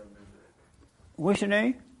 What's your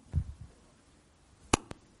name?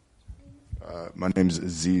 My name's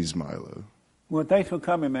Aziz Milo. Well, thanks for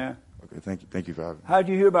coming, man. Okay, thank you for having me. How'd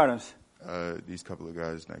you hear about us? These couple of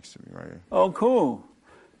guys next to me right here. Oh, cool.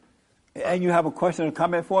 And you have a question or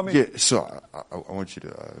comment for me? Yeah. So I want you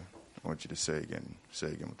to say again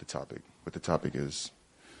what the topic. What the topic is.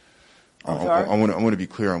 I'm sorry? I want to be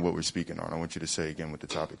clear on what we're speaking on. I want you to say again what the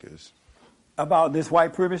topic is. About this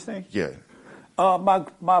white privilege thing? Yeah. My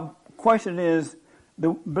question is, the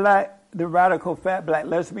radical fat black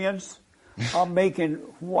lesbians are making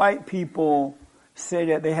white people say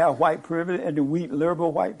that they have white privilege, and the weak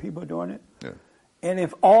liberal white people doing it. Yeah. And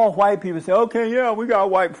if all white people say, "Okay, yeah, we got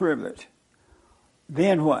white privilege,"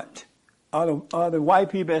 then what? Are the white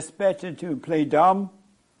people expected to play dumb,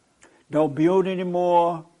 don't build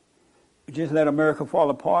anymore, just let America fall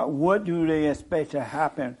apart? What do they expect to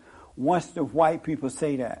happen once the white people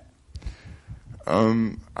say that?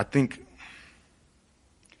 I think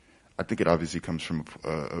it obviously comes from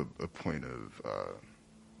a point of.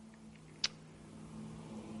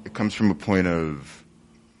 It comes from a point of.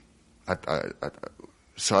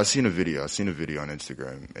 So I seen a video on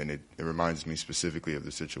Instagram, and it reminds me specifically of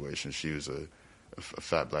the situation. She was a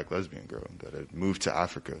fat black lesbian girl that had moved to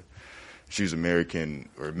Africa. She was American,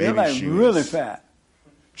 or maybe like she really was fat.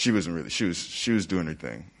 She wasn't really. She was doing her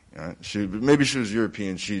thing. Right? Maybe she was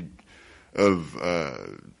European. She of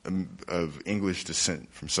English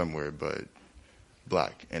descent from somewhere, but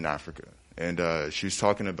black in Africa. And she was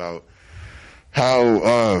talking about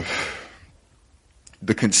how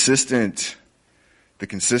the consistent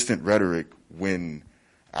rhetoric when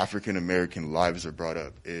African American lives are brought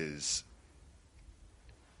up is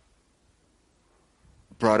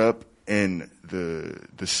brought up in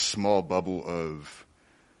the small bubble of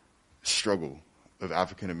struggle of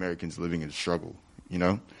African Americans living in struggle, you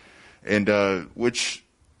know? And which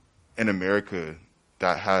in America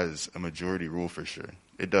that has a majority rule for sure.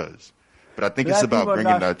 It does. But I think Black it's about people bringing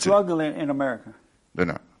are not that to. struggling in America. They're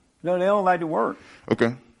not. No, they don't like to work.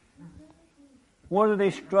 Okay. What are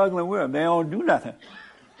they struggling with? They don't do nothing.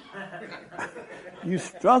 You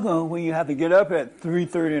struggle when you have to get up at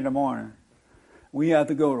 3:30 in the morning. When you have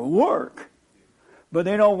to go to work. But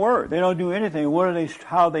they don't work. They don't do anything.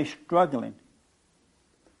 How are they struggling?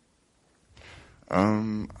 I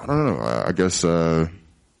don't know. I guess I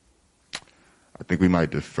think we might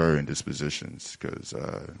defer in dispositions because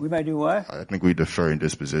we might do what? I think we defer in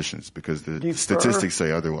dispositions because the statistics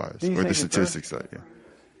say otherwise, or the statistics say. Yeah.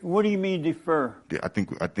 What do you mean defer? Yeah, I think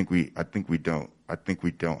we don't. I think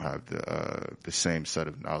we don't have the same set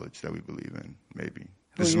of knowledge that we believe in. Maybe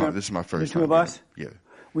this is my first. The two time of us. Yeah.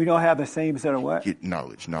 We don't have the same set of what?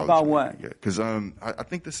 Knowledge. About what? Yeah, because I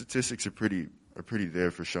think the statistics are pretty there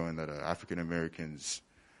for showing that African Americans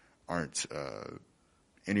aren't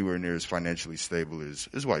anywhere near as financially stable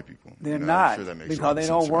as white people. They're not, sure that makes because they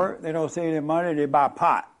don't work. They don't save their money. They buy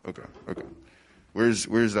pot. Okay.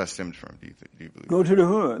 Where's that stemmed from? Do you believe? Go to the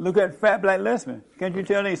hood. Look at fat black lesbians. Can't you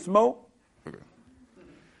tell they smoke? Okay.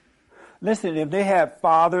 Listen, if they had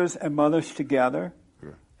fathers and mothers together,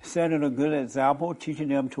 setting a good example, teaching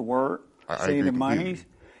them to work, save their monies,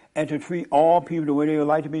 and to treat all people the way they would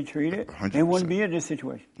like to be treated, 100%. they wouldn't be in this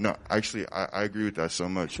situation. No, actually, I agree with that so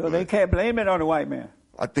much. So they can't blame it on the white man.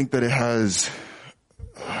 I think that it has,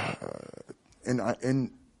 and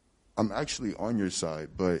I'm actually on your side,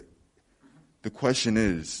 but the question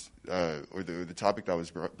is, or the topic that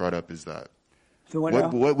was brought up is that So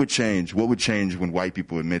what would change? What would change when white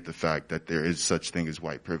people admit the fact that there is such thing as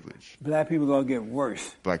white privilege? Black people are going to get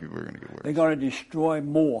worse. Black people are going to get worse. They're going to destroy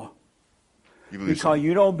more. You believe Because so?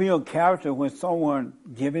 you don't build character when someone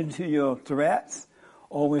gives into your threats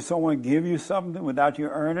or when someone gives you something without you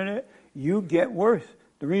earning it, you get worse.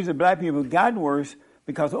 The reason black people have gotten worse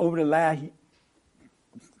because over the last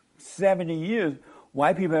 70 years,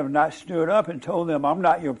 white people have not stood up and told them, I'm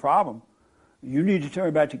not your problem. You need to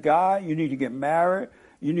turn back to God. You need to get married.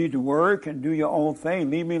 You need to work and do your own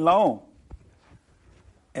thing. Leave me alone.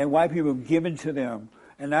 And white people have given to them.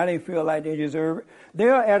 And now they feel like they deserve it.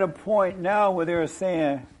 They're at a point now where they're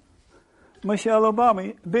saying, Michelle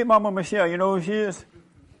Obama, Big Mama Michelle, you know who she is?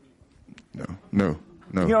 No.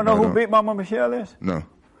 You don't know who Big Mama Michelle is? No.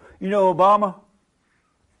 You know Obama?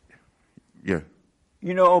 Yeah.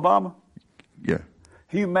 You know Obama? Yeah.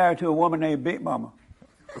 He married to a woman named Big Mama.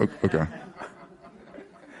 Okay.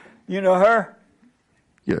 You know her?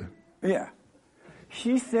 Yeah. Yeah.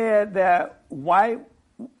 She said that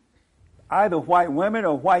either white women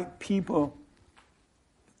or white people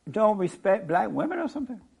don't respect black women or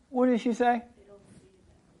something. What did she say?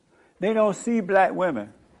 They don't see black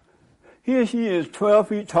women. Here she is, 12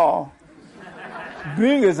 feet tall,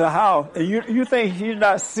 big as a house, and you think she's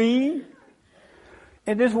not seen?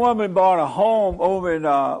 And this woman bought a home over in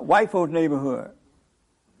white folks' neighborhood,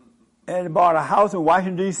 and bought a house in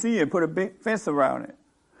Washington, D.C., and put a big fence around it.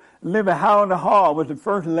 Living high on the hall, was the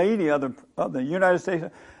first lady of the United States.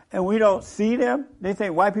 And we don't see them? They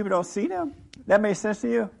think white people don't see them? That makes sense to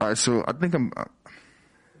you? All right, so I think I'm...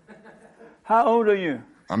 How old are you?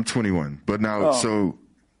 I'm 21, but now, so...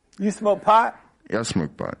 You smoke pot? Yeah, I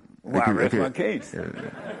smoke pot. Wow, that's my case. Yeah.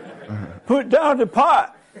 Put down the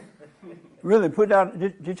pot. Really, put down...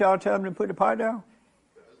 Did y'all tell him to put the pot down?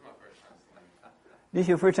 This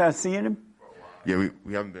your first time seeing him? Yeah,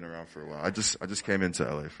 we haven't been around for a while. I just came into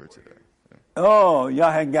LA for today. Yeah. Oh,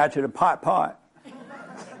 y'all hadn't got to the pot.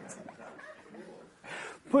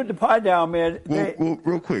 Put the pot down, man. Well,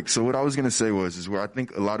 real quick. So what I was going to say is where I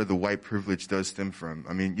think a lot of the white privilege does stem from.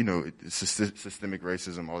 I mean, it's systemic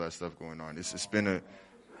racism, all that stuff going on. It's been a...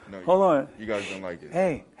 Hold on. You guys don't like it.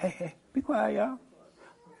 Hey. Be quiet, y'all.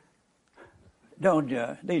 Don't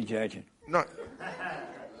judge. They judging. No.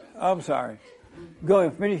 I'm sorry. Go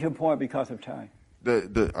ahead, finish your point because of time. All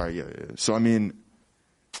right, yeah. So I mean,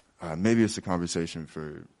 maybe it's a conversation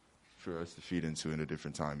for us to feed into in a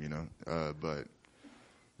different time, But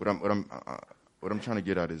what I'm trying to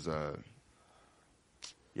get at is, I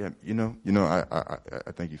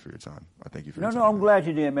thank you for your time. I thank you for your time. No, I'm glad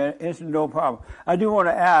you did, man. It's no problem. I do want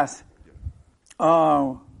to ask,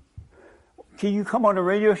 can you come on the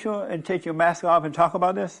radio show and take your mask off and talk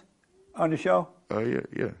about this on the show?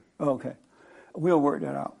 Yeah. Okay. We'll work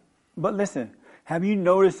that out. But listen, have you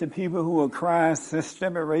noticed the people who are crying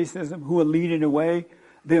systemic racism, who are leading the way?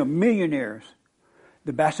 They're millionaires.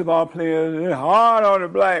 The basketball players, they're hard on the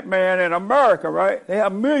black man in America, right? They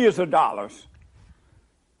have millions of dollars.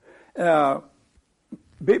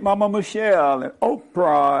 Big Mama Michelle and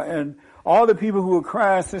Oprah and all the people who are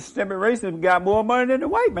crying systemic racism got more money than the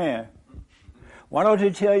white man. Why don't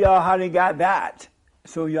they tell y'all how they got that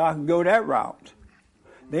so y'all can go that route?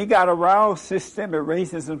 They got around systemic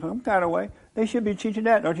racism some kind of way. They should be teaching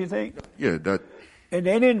that, don't you think? Yeah, that. And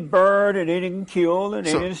they didn't burn, and they didn't kill, and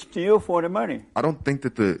they didn't steal for the money. I don't think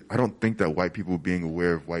that white people being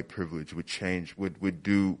aware of white privilege would change.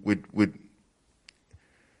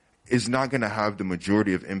 Is not going to have the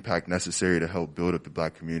majority of impact necessary to help build up the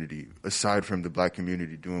black community. Aside from the black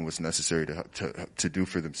community doing what's necessary to do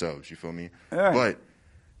for themselves, you feel me? Right. But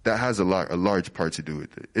that has a large part to do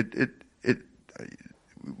with it.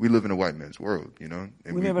 We live in a white man's world, And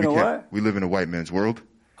we live in a what? We live in a white man's world.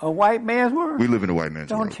 A white man's world? We live in a white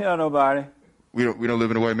man's world. Don't tell nobody. We don't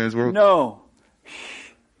live in a white man's world? No.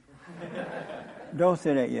 Don't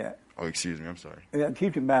say that yet. Oh, excuse me. I'm sorry. Yeah,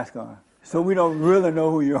 keep your mask on, so we don't really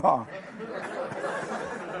know who you are.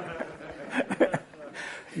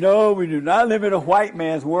 No, we do not live in a white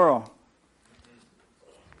man's world.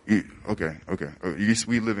 Okay.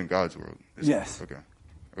 We live in God's world. Yes.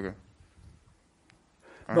 Okay.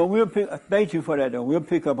 But thank you for that, though. We'll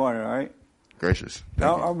pick up on it, all right? Gracious.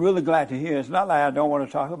 I'm really glad to hear it. It's not like I don't want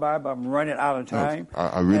to talk about it, but I'm running out of time. No,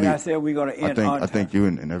 I really. And I said we're going to end on time. I thank you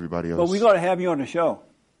and everybody else. But we're going to have you on the show.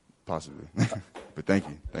 Possibly. But thank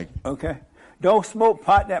you. Okay. Don't smoke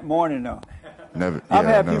pot that morning, though. Never. I've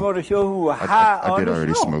had people on the show who were high on the show. I did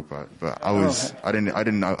already smoke pot, but I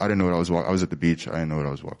didn't know what I was walking. I was at the beach. I didn't know what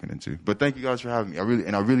I was walking into. But thank you guys for having me. I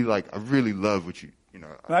really love what you.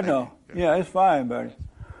 I know. Yeah, it's fine, buddy.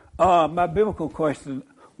 My biblical question: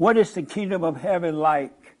 What is the kingdom of heaven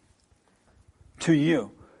like to you?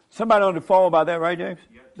 Somebody on the phone about that, right, James?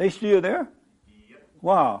 Yep. They still there? Yep.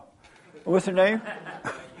 Wow. What's her name?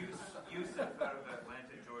 Yusuf out of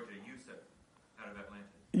Atlanta, Georgia. Yusuf out of Atlanta.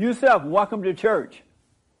 Yusuf, welcome to church.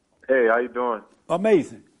 Hey, how you doing?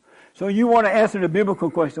 Amazing. So you want to answer the biblical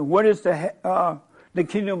question. What is the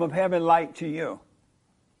kingdom of heaven like to you?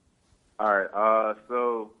 All right.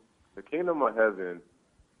 So the kingdom of heaven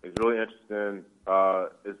is really interesting.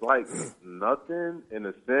 It's like nothing in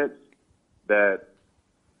the sense that,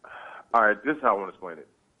 all right, this is how I want to explain it.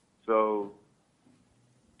 So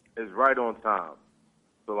it's right on time.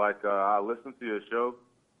 So like I listen to your show,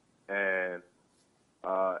 and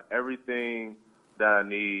everything that I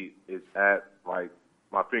need is at like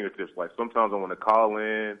my fingertips. Like sometimes I want to call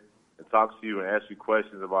in and talk to you and ask you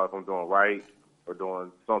questions about if I'm doing right or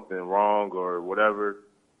doing something wrong or whatever.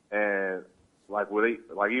 And like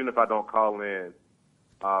even if I don't call in,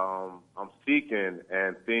 I'm seeking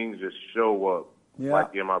and things just show up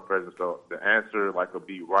like in my presence. So the answer like will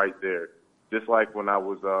be right there. Just like when I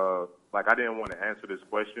was like I didn't want to answer this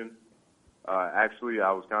question. Actually,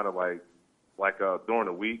 I was kind of like during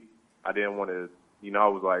the week, I didn't want to. I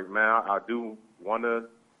was like, man, I do want to,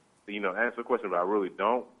 answer the question, but I really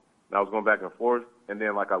don't. And I was going back and forth. And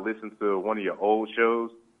then, like, I listened to one of your old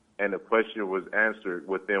shows, and the question was answered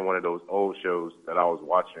within one of those old shows that I was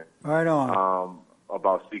watching. Right on.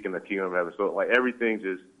 About seeking the kingdom of heaven. So, like, everything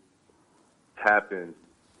just happened,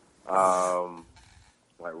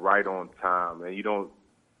 like, right on time. And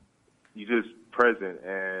you just present,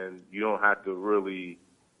 and you don't have to really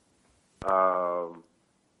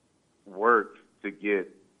work to get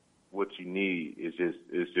what you need. It's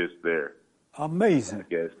just there. Amazing. I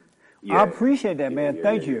guess. I appreciate that, man.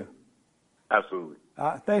 Thank you. Absolutely.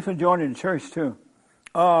 Thanks for joining the church too.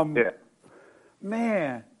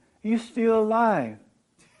 Man, you still alive.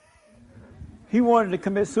 He wanted to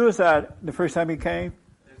commit suicide the first time he came.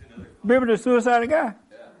 Remember the suicidal guy?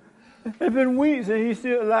 Yeah. It's been weeks and he's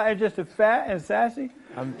still alive and just fat and sassy.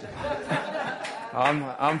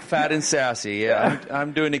 I'm fat and sassy. Yeah,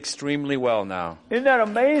 I'm doing extremely well now. Isn't that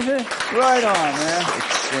amazing? Right on, man.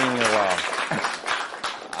 Extremely well.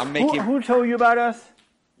 I'm making. Who told you about us?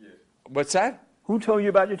 What's that? Who told you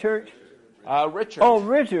about the church? Richard. Oh,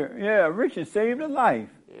 Richard. Yeah, Richard saved a life.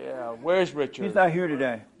 Yeah, where's Richard? He's not here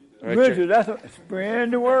today. Richard, that's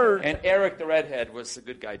spread the word. And Eric the redhead was a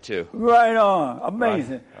good guy too. Right on.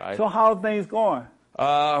 Amazing. Right. So how are things going?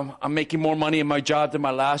 I'm making more money in my job than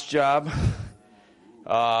my last job.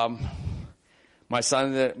 My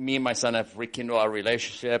son, me and my son have rekindled our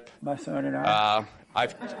relationship. My son and I.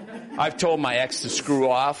 I've told my ex to screw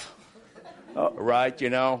off. Right,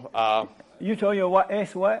 You told your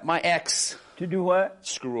ex what? My ex. To do what?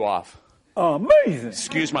 Screw off. Oh, amazing.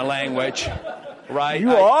 Excuse my language. Right.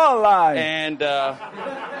 You are alive. And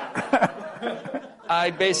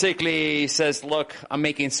I basically says, look, I'm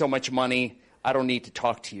making so much money, I don't need to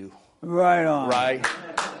talk to you. Right on. Right.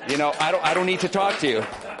 I don't need to talk to you.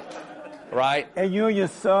 Right. And you and your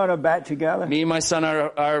son are back together? Me and my son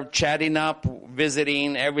are chatting up,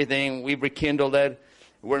 visiting, everything. We've rekindled it.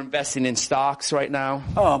 We're investing in stocks right now.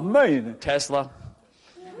 Oh, amazing. Tesla.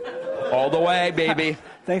 All the way, baby.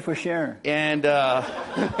 Thanks for sharing. And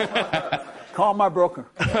call my broker.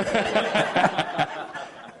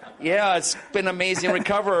 Yeah, it's been amazing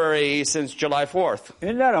recovery since July 4th.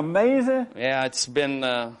 Isn't that amazing? Yeah, it's been,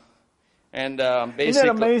 basically. Isn't that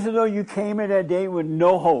amazing, though? You came in that day with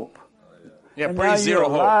no hope. Yeah, and pretty now zero you're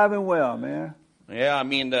hope. alive and well, man. Yeah, I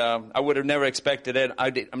mean, I would have never expected it.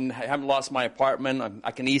 I haven't lost my apartment.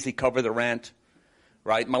 I can easily cover the rent,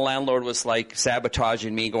 right? My landlord was like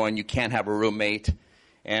sabotaging me, going, you can't have a roommate.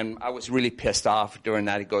 And I was really pissed off during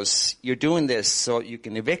that. He goes, you're doing this so you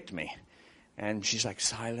can evict me. And she's like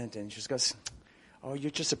silent, and she just goes, oh,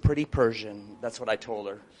 you're just a pretty Persian. That's what I told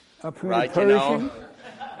her. A pretty right, Persian?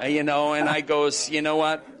 And I goes, you know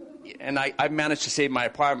what? And I managed to save my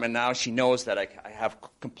apartment. Now she knows that I have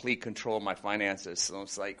complete control of my finances. So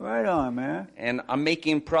it's like... Right on, man. And I'm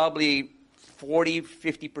making probably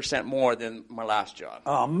 40-50% more than my last job.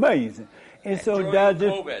 Oh, amazing. And so during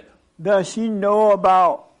COVID. Does she know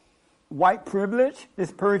about white privilege,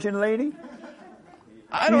 this Persian lady?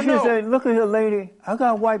 I don't know. know. She said, look at her lady. I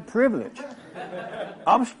got white privilege.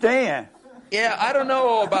 I'm staying. Yeah, I don't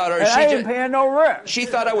know about her. And I ain't paying no rent. She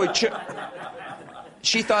thought I would...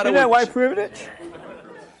 She thought Isn't that white privilege?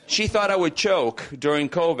 She thought I would choke during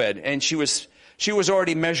COVID, and she was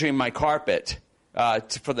already measuring my carpet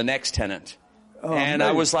for the next tenant. Oh, and nice.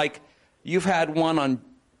 I was like, you've had one on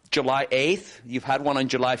July 8th, you've had one on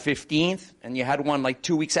July 15th, and you had one like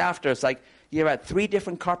 2 weeks after. It's like you've had 3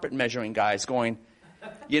 different carpet measuring guys going,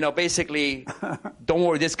 basically, don't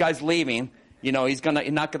worry, this guy's leaving. He's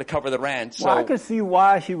not gonna cover the rent. So Well, I can see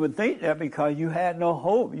why she would think that, because you had no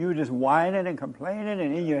hope. You were just whining and complaining,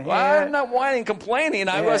 and in your head. Well, I'm not whining and complaining.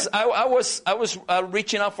 I was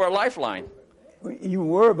reaching out for a lifeline. You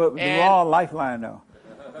were, but the wrong lifeline, though.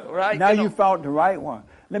 Right. Now you found the right one.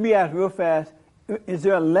 Let me ask real fast: is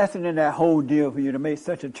there a lesson in that whole deal for you to make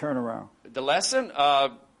such a turnaround? The lesson: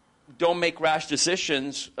 don't make rash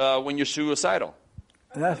decisions when you're suicidal.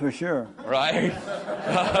 That's for sure. Right.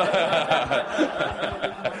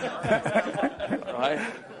 Right.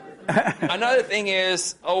 Another thing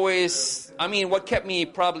is always. What kept me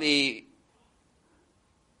probably.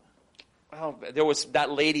 Well, there was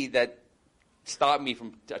that lady that stopped me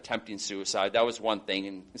from attempting suicide. That was one thing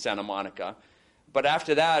in Santa Monica. But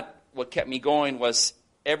after that, what kept me going was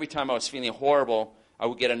every time I was feeling horrible, I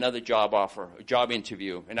would get another job offer, a job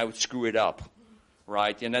interview, and I would screw it up,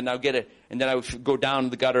 right? And then I would get it, and then I would go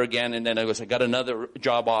down the gutter again, and then I got another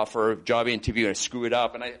job offer, job interview, and I screw it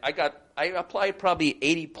up. And I applied probably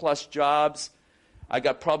 80 plus jobs. I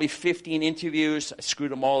got probably 15 interviews. I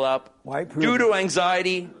screwed them all up due to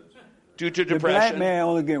anxiety, due to depression. The black man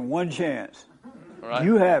only get one chance. Right.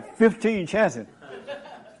 You have 15 chances.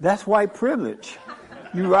 That's white privilege.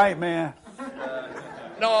 You right, man.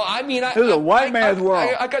 No, This is a white man's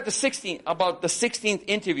world. I got the 16th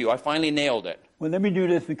interview. I finally nailed it. Well, let me do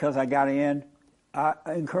this because I got to end. I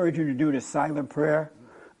encourage you to do the silent prayer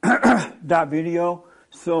video.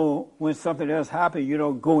 So when something else happens, you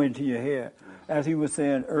don't go into your head. As he was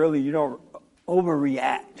saying earlier, you don't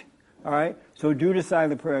overreact. All right? So do the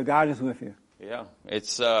silent prayer. God is with you. Yeah,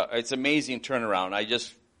 it's amazing turnaround. I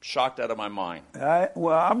just shocked out of my mind.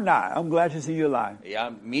 Well, I'm not. I'm glad to see you alive.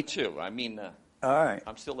 Yeah, me too. All right.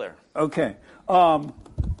 I'm still there. Okay.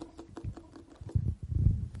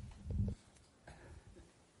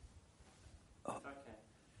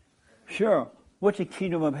 Sure. What's the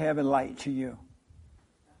kingdom of heaven like to you?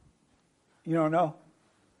 You don't know?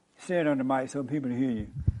 Say it on the mic so people can hear you.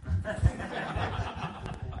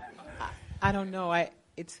 I don't know.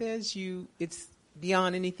 It says it's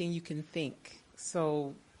beyond anything you can think.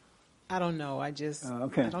 So I don't know. I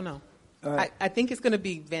don't know. Right. I think it's going to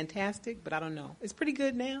be fantastic, but I don't know. It's pretty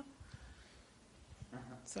good now.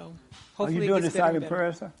 So hopefully Are you doing it the gets better and silent better.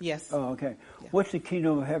 prayer, sir? Yes. Oh, okay. Yeah. What's the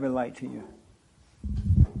kingdom of heaven like to you?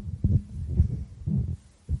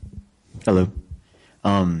 Hello.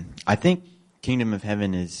 I think kingdom of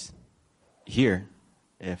heaven is here.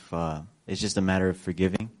 If it's just a matter of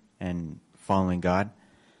forgiving and following God.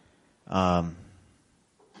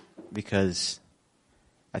 Because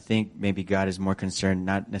I think maybe God is more concerned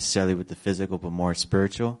not necessarily with the physical, but more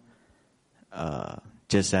spiritual.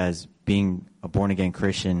 Just as being a born-again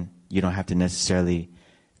Christian, you don't have to necessarily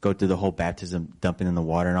go through the whole baptism, dumping in the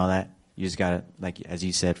water and all that. You just got to, like as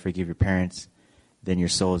you said, forgive your parents. Then your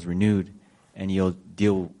soul is renewed, and you'll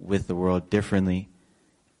deal with the world differently.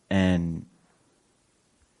 And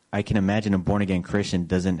I can imagine a born-again Christian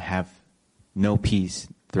doesn't have no peace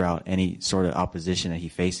throughout any sort of opposition that he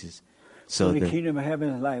faces. So the kingdom of heaven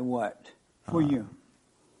is like what for you?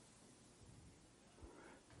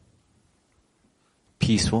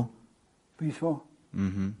 Peaceful. Peaceful?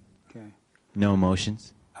 Mm-hmm. Okay. No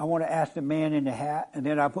emotions. I want to ask the man in the hat, and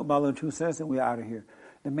then I'll put my little 2 cents and we're out of here.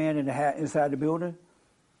 The man in the hat inside the building.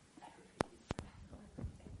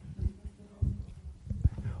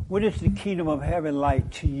 What is the kingdom of heaven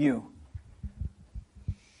like to you?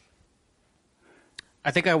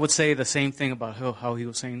 I think I would say the same thing about how he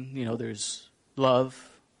was saying, there's love,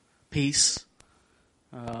 peace.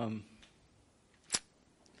 I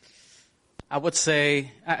would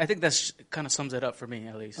say, I think that kind of sums it up for me,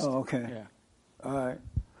 at least. Oh, okay. Yeah. All right.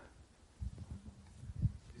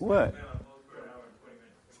 What?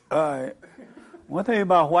 All right. One thing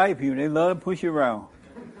about white people, they love to push you around.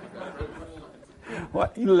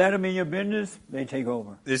 What? You let them in your business, they take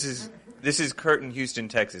over. This is Kurt in Houston,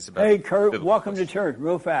 Texas. Hey, Kurt, welcome to church,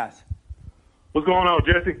 real fast. What's going on,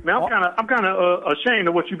 Jesse? Man, I'm kind of ashamed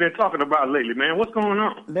of what you've been talking about lately, man. What's going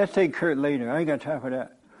on? Let's take Kurt later. I ain't got time for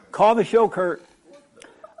that. Call the show, Kurt.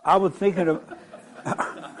 I was thinking of.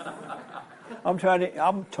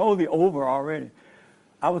 I'm totally over already.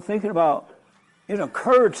 I was thinking about. It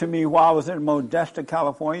occurred to me while I was in Modesto,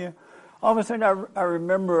 California. All of a sudden, I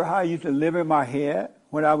remember how I used to live in my head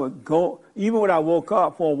when I would go. Even when I woke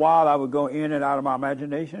up for a while, I would go in and out of my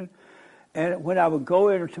imagination. And when I would go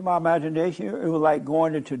into my imagination, it was like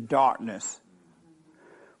going into darkness.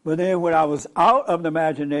 But then when I was out of the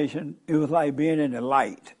imagination, it was like being in the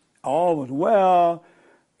light. All was well.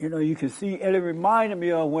 You could see, and it reminded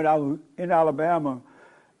me of when I was in Alabama,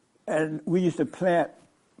 and we used to plant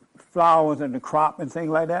flowers and the crop and things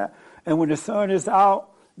like that. And when the sun is out,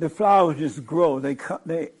 the flowers just grow. They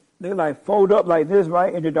like fold up like this,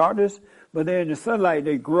 right, in the darkness. But then in the sunlight,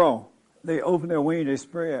 they grow. They open their wings, they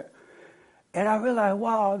spread. And I realized,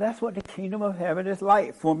 wow, that's what the kingdom of heaven is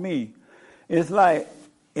like for me. It's like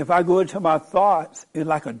if I go into my thoughts, it's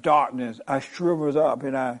like a darkness. I shrivels up,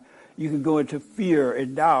 and you can go into fear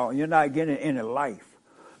and doubt. You're not getting any life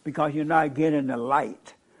because you're not getting the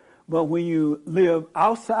light. But when you live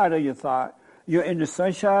outside of your thought, you're in the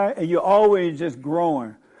sunshine, and you're always just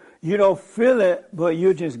growing. You don't feel it, but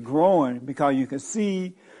you're just growing because you can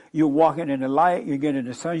see, you're walking in the light, you're getting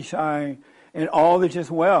the sunshine, and all is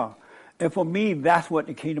just well. And for me, that's what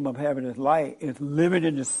the kingdom of heaven is like. It's living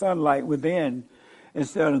in the sunlight within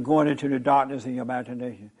instead of going into the darkness in your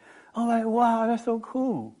imagination. I'm like, wow, that's so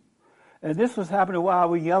cool. And this was happening while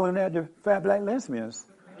we were yelling at the fat black lesbians.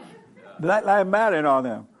 Black Lives Matter and all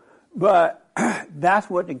them. But that's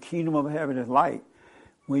what the kingdom of heaven is like.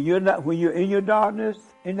 When you're in your darkness,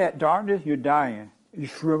 in that darkness, you're dying. You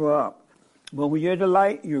shrivel up. But when you're in the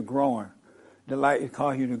light, you're growing. The light is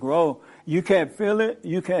causing you to grow. You can't feel it,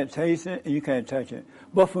 you can't taste it, and you can't touch it.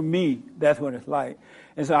 But for me, that's what it's like.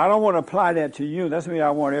 And so I don't want to apply that to you. That's why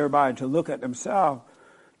I want everybody to look at themselves,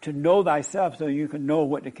 to know thyself so you can know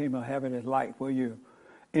what the kingdom of heaven is like for you.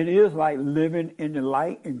 It is like living in the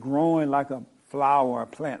light and growing like a flower or a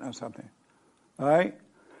plant or something. All right?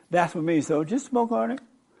 That's for me. So just smoke on it.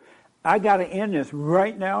 I got to end this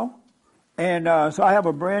right now. And so I have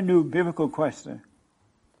a brand new biblical question.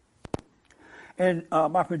 And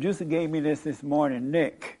my producer gave me this morning,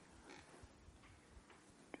 Nick.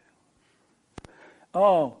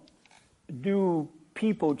 Oh, do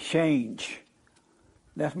people change?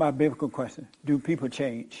 That's my biblical question. Do people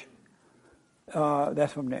change?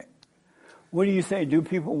 That's from Nick. What do you say? Do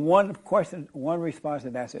people, one question, one response,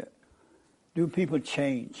 and that's it. Do people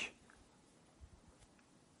change?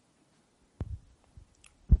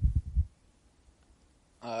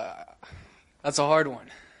 That's a hard one.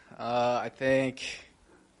 I think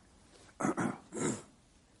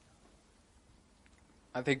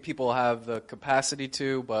people have the capacity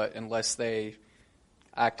to, but unless they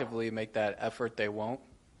actively make that effort, they won't.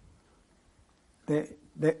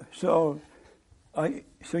 So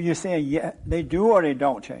you're saying yeah, they do or they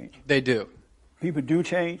don't change? They do. People do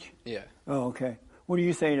change? Yeah. Oh, okay. What do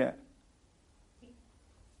you say to that?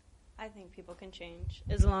 I think people can change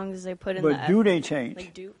as long as they put in the effort. But do they change?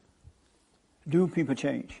 Like Do people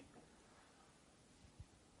change?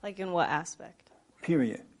 Like in what aspect?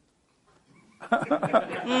 Period.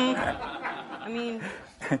 I mean,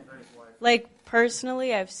 like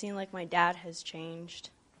personally, I've seen like my dad has changed.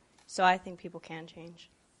 So I think people can change.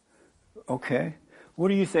 Okay. What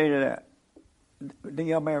do you say to that? The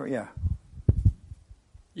young man, yeah.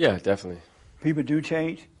 Yeah, definitely. People do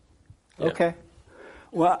change? Yeah. Okay.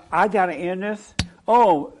 Well, I got to end this.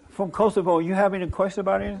 Oh, from Kosovo, you have any questions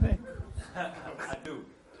about anything? I do.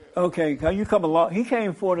 Okay, you come along. He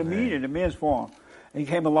came for the meeting, the men's forum. And he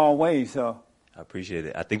came a long way, so. I appreciate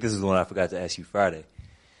it. I think this is the one I forgot to ask you Friday.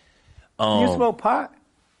 You smoke pot?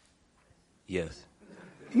 Yes.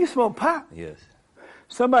 You smoke pot? Yes.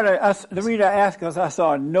 The reason I asked because I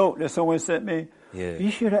saw a note that someone sent me. Yeah.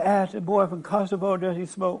 You should have asked the boy from Kosovo, does he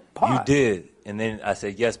smoke pot? You did. And then I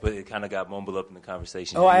said yes, but it kind of got mumbled up in the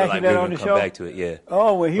conversation. Oh, I asked you that on the show? Come back to it, yeah.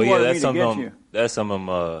 Oh, well, he wanted me to get you. That's something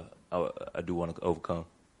I do want to overcome.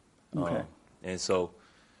 Okay. And so,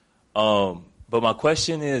 but my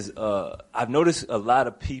question is, I've noticed a lot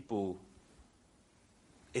of people,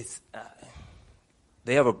 it's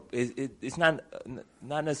not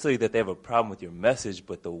necessarily that they have a problem with your message,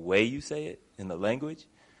 but the way you say it in the language.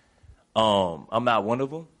 I'm not one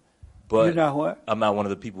of them. But you're not what? I'm not one of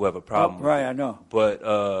the people who have a problem with right, it. I know. But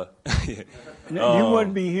you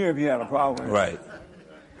wouldn't be here if you had a problem with it. Right.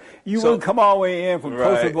 You wouldn't come all the way in from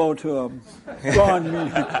Kosovo to a gone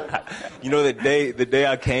meeting. You know, the day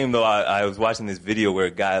I came, though, I was watching this video where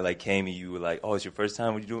a guy like came and you were like, oh, it's your first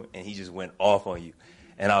time, what you doing? And he just went off on you.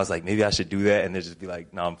 And I was like, maybe I should do that. And they'd just be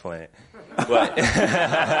like, no, I'm playing. But,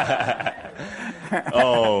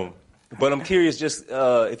 but I'm curious just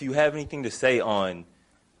if you have anything to say on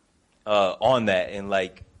that and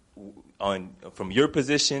like from your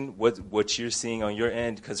position, what you're seeing on your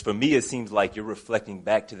end, because for me it seems like you're reflecting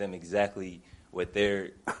back to them exactly what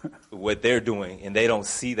they're doing, and they don't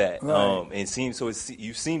see that. Right. And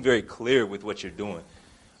you seem very clear with what you're doing,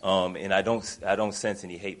 and I don't sense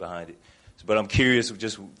any hate behind it. But I'm curious,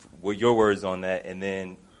 just what your words on that, and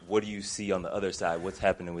then what do you see on the other side? What's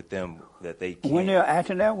happening with them that they can't? When they're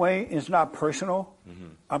acting that way, it's not personal. Mm-hmm.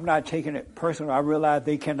 I'm not taking it personal. I realize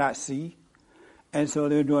they cannot see, and so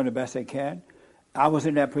they're doing the best they can. I was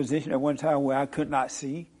in that position at one time where I could not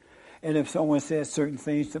see. And if someone said certain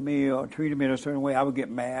things to me or treated me in a certain way, I would get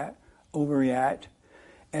mad, overreact.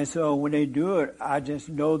 And so when they do it, I just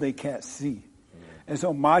know they can't see. And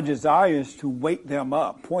so my desire is to wake them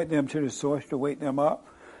up, point them to the source to wake them up.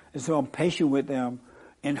 And so I'm patient with them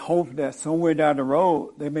and hope that somewhere down the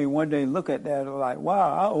road, they may one day look at that and like,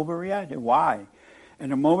 wow, I overreacted. Why?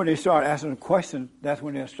 And the moment they start asking a question, that's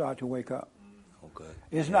when they'll start to wake up. Okay.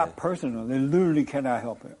 It's not personal. They literally cannot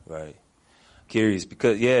help it. Right. Curious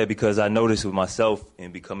because I noticed with myself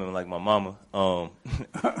in becoming like my mama,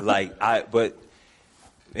 but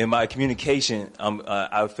in my communication,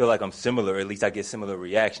 I feel like I'm similar. Or at least I get similar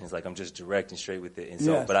reactions. Like I'm just direct and straight with it. And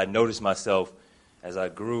so, Yes. but I noticed myself as I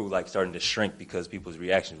grew, like starting to shrink because people's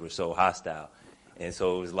reactions were so hostile. And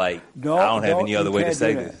so it was like I don't have any other way to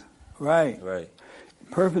say this. Right. Right.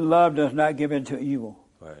 Perfect love does not give in to evil.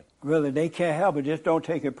 Right. Really, they can't help it. Just don't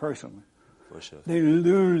take it personally. For sure. They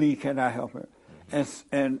literally cannot help it.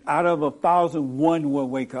 And out of 1,000, one will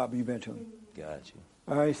wake up eventually. Got you.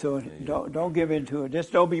 All right, so don't give in to it.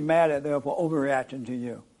 Just don't be mad at them for overreacting to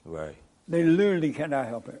you. Right. They literally cannot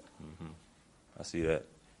help it. I see that.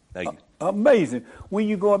 Thank you. Amazing. When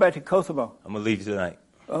you going back to Kosovo? I'm gonna leave tonight.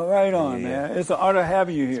 Oh, right on, man. It's an honor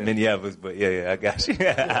having you here. It's Minneapolis, but yeah, I got you.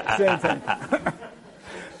 Same thing.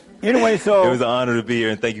 Anyway, so it was an honor to be here,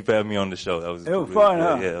 and thank you for having me on the show. It was fun,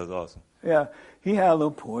 huh? Yeah, it was awesome. Yeah, he had a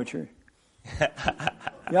little poetry.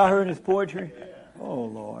 Y'all heard his poetry? Oh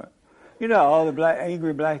Lord! You know all the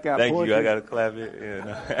angry black guy Thank poetry. you. I gotta clap it.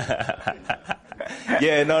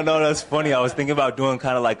 Yeah, no. That's funny. I was thinking about doing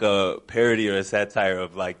kind of like a parody or a satire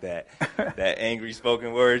of like that angry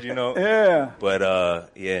spoken word, you know. Yeah. But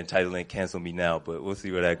entitling "Cancel Me Now," but we'll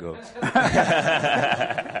see where that goes.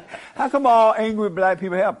 How come all angry black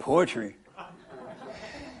people have poetry?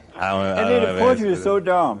 And then the poetry is so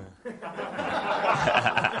dumb.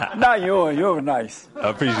 Not yours. Yours was nice. I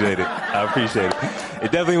appreciate it.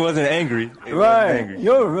 It definitely wasn't angry. It right. wasn't angry.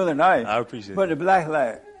 Yours was really nice. I appreciate but it. But the black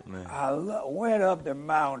lad, Man. I went up the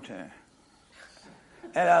mountain,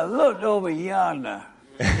 and I looked over yonder.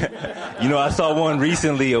 I saw one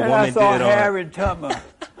recently. I saw Harriet Tubman.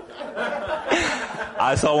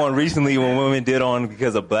 I saw one recently when women did on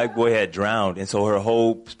because a black boy had drowned, and so her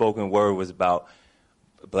whole spoken word was about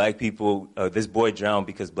black people. This boy drowned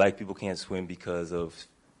because black people can't swim because of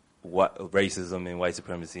racism and white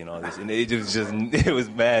supremacy and all this, and it was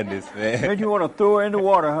madness, man. Made you want to throw her in the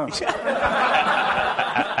water, huh?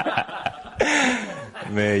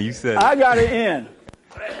 Man, you said I got it in.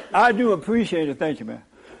 I do appreciate it. Thank you, man.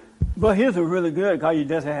 But his was really good because you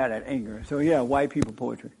just had that anger. So yeah, white people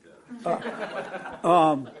poetry.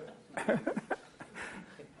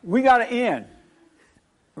 We got to end.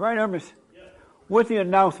 Right, Hermes? What's the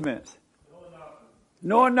announcements?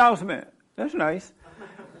 No announcement. That's nice.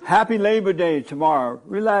 Happy Labor Day tomorrow.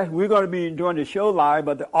 Relax. We're going to be doing the show live,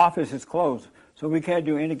 but the office is closed, so we can't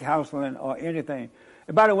do any counseling or anything.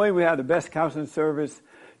 And by the way, we have the best counseling service.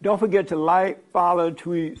 Don't forget to like, follow,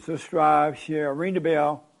 tweet, subscribe, share, ring the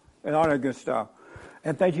bell, and all that good stuff.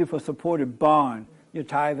 And thank you for supporting Bond, your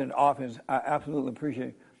tithe and office. I absolutely appreciate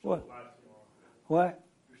it. What? What?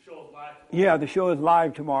 The show is live. Yeah, the show is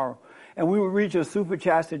live tomorrow. And we will reach a Super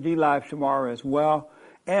Chasta D Live tomorrow as well.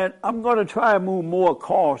 And I'm going to try and move more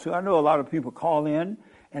calls. So I know a lot of people call in,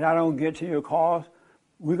 and I don't get to your calls.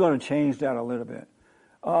 We're going to change that a little bit.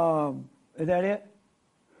 Is that it?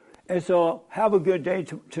 And so have a good day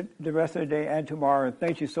to the rest of the day and tomorrow. And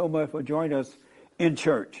thank you so much for joining us in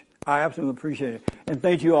church. I absolutely appreciate it. And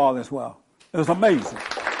thank you all as well. It was amazing.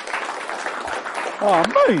 Oh,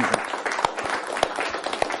 amazing.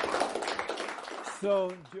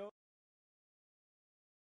 So, Joe.